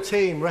ministerial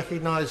team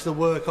recognise the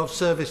work of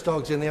service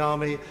dogs in the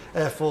Army,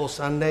 Air Force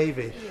and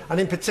Navy, and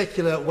in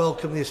particular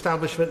welcome the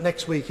establishment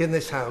next week in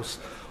this House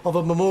of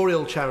a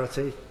memorial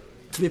charity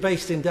to be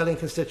based in Delyn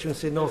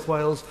constituency in North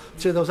Wales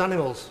to those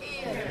animals?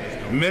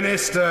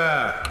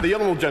 Minister! The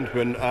honourable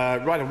gentleman,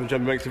 right honourable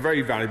gentleman, makes a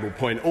very valuable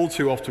point. All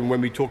too often when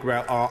we talk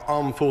about our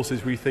armed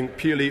forces, we think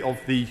purely of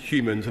the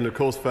humans, and of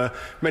course for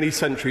many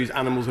centuries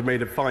animals have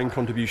made a fine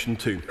contribution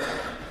too.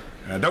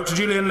 Dr.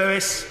 Julian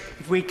Lewis.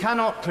 If we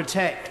cannot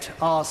protect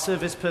our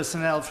service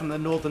personnel from the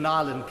Northern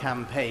Ireland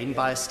campaign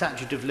by a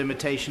statute of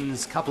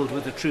limitations coupled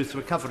with a truth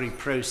recovery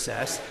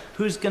process,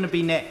 who's going to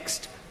be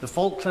next? The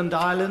Falkland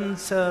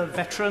Islands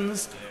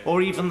veterans,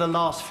 or even the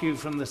last few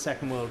from the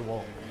Second World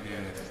War?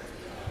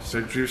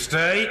 Secretary of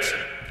State.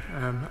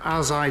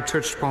 As I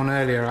touched upon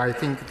earlier, I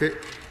think that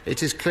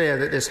it is clear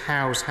that this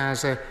House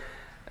has a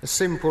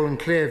simple and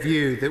clear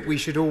view that we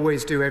should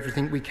always do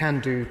everything we can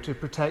do to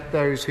protect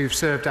those who've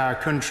served our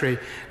country,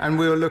 and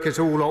we'll look at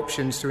all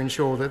options to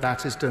ensure that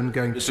that is done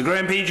going forward. Mr.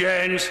 Graham P.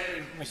 Jones.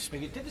 Mr.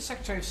 Speaker, did the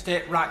Secretary of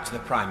State write to the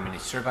Prime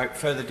Minister about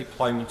further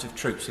deployment of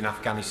troops in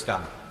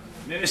Afghanistan?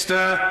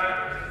 Minister.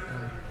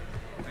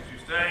 Secretary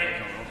of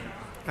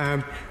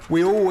State.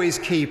 We always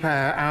keep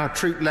our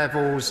troop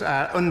levels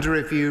under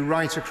review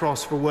right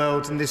across the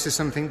world, and this is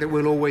something that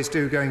we'll always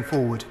do going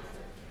forward.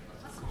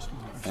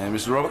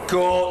 Mr. Robert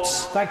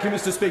Courts. Thank you,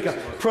 Mr. Speaker.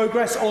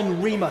 Progress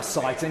on REMA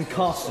site in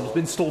Carston has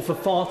been stalled for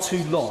far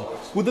too long.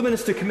 Will the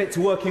Minister commit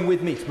to working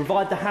with me to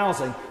provide the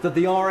housing that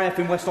the RAF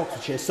in West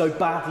Oxfordshire so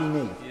badly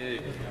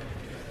need?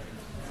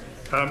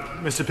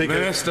 Mr.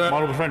 Speaker, my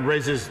honourable friend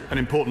raises an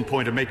important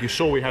point of making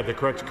sure we have the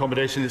correct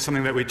accommodation. It's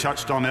something that we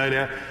touched on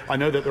earlier. I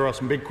know that there are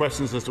some big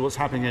questions as to what's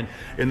happening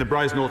in the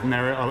Brize Norton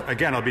area.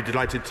 Again, I'll be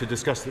delighted to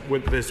discuss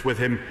this with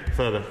him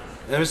further.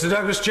 Mr.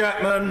 Douglas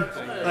Chapman.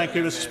 Thank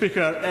you, Mr.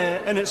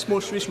 Speaker. In its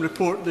most recent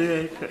report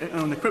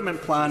on the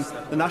equipment plan,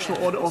 the National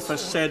Audit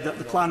Office said that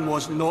the plan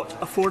was not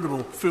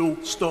affordable, full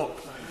stop.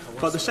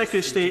 But the Secretary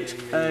of State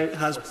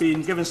has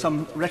been given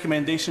some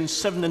recommendations,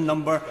 7 in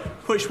number.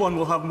 Which one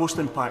will have most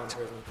impact?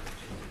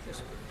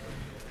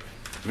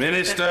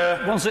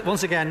 Minister.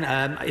 Once again,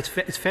 it's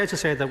fair to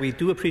say that we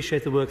do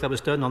appreciate the work that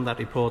was done on that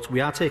report. We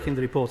are taking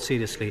the report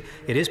seriously.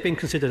 It is being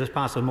considered as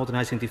part of the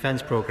Modernising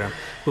Defence programme.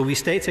 But we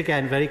state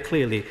again very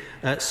clearly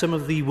some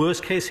of the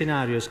worst-case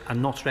scenarios are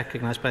not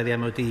recognised by the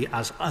MOD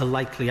as a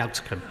likely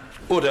outcome.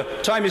 Order.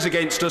 Time is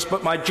against us,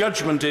 but my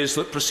judgment is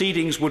that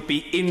proceedings would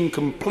be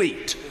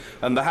incomplete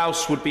and the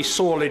House would be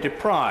sorely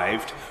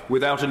deprived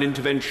without an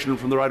intervention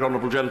from the right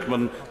honourable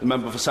gentleman, the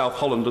member for South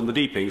Holland and the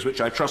Deepings, which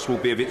I trust will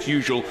be of its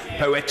usual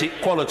poetic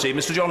quality.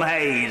 Mr. John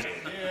Hayes.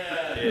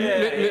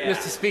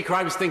 Mr. Speaker,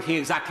 I was thinking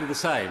exactly the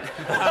same.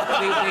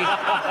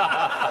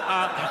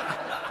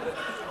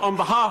 On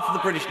behalf of the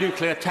British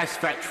nuclear test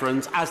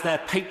veterans, as their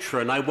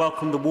patron, I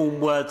welcome the warm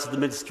words of the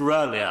Minister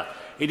earlier.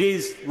 It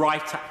is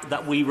right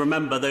that we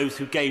remember those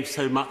who gave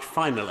so much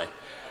finally.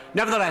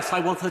 Nevertheless,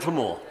 I want a little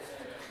more.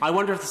 I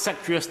wonder if the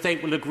Secretary of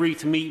State will agree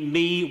to meet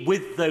me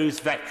with those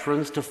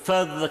veterans to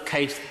further the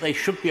case that they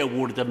should be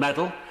awarded a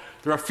medal.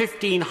 There are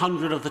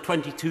 1,500 of the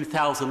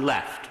 22,000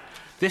 left.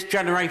 This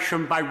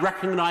generation, by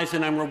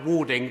recognising and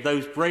rewarding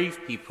those brave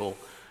people,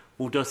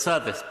 will do a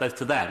service both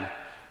to them,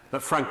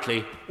 but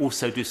frankly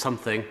also do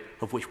something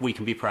of which we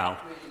can be proud.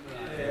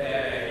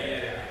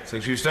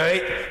 Secretary of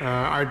State.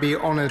 I'd be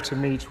honoured to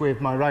meet with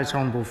my right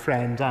honourable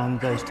friend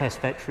and those test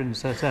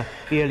veterans at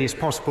the earliest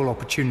possible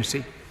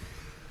opportunity.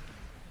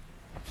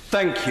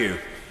 Thank you.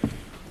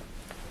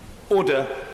 Order.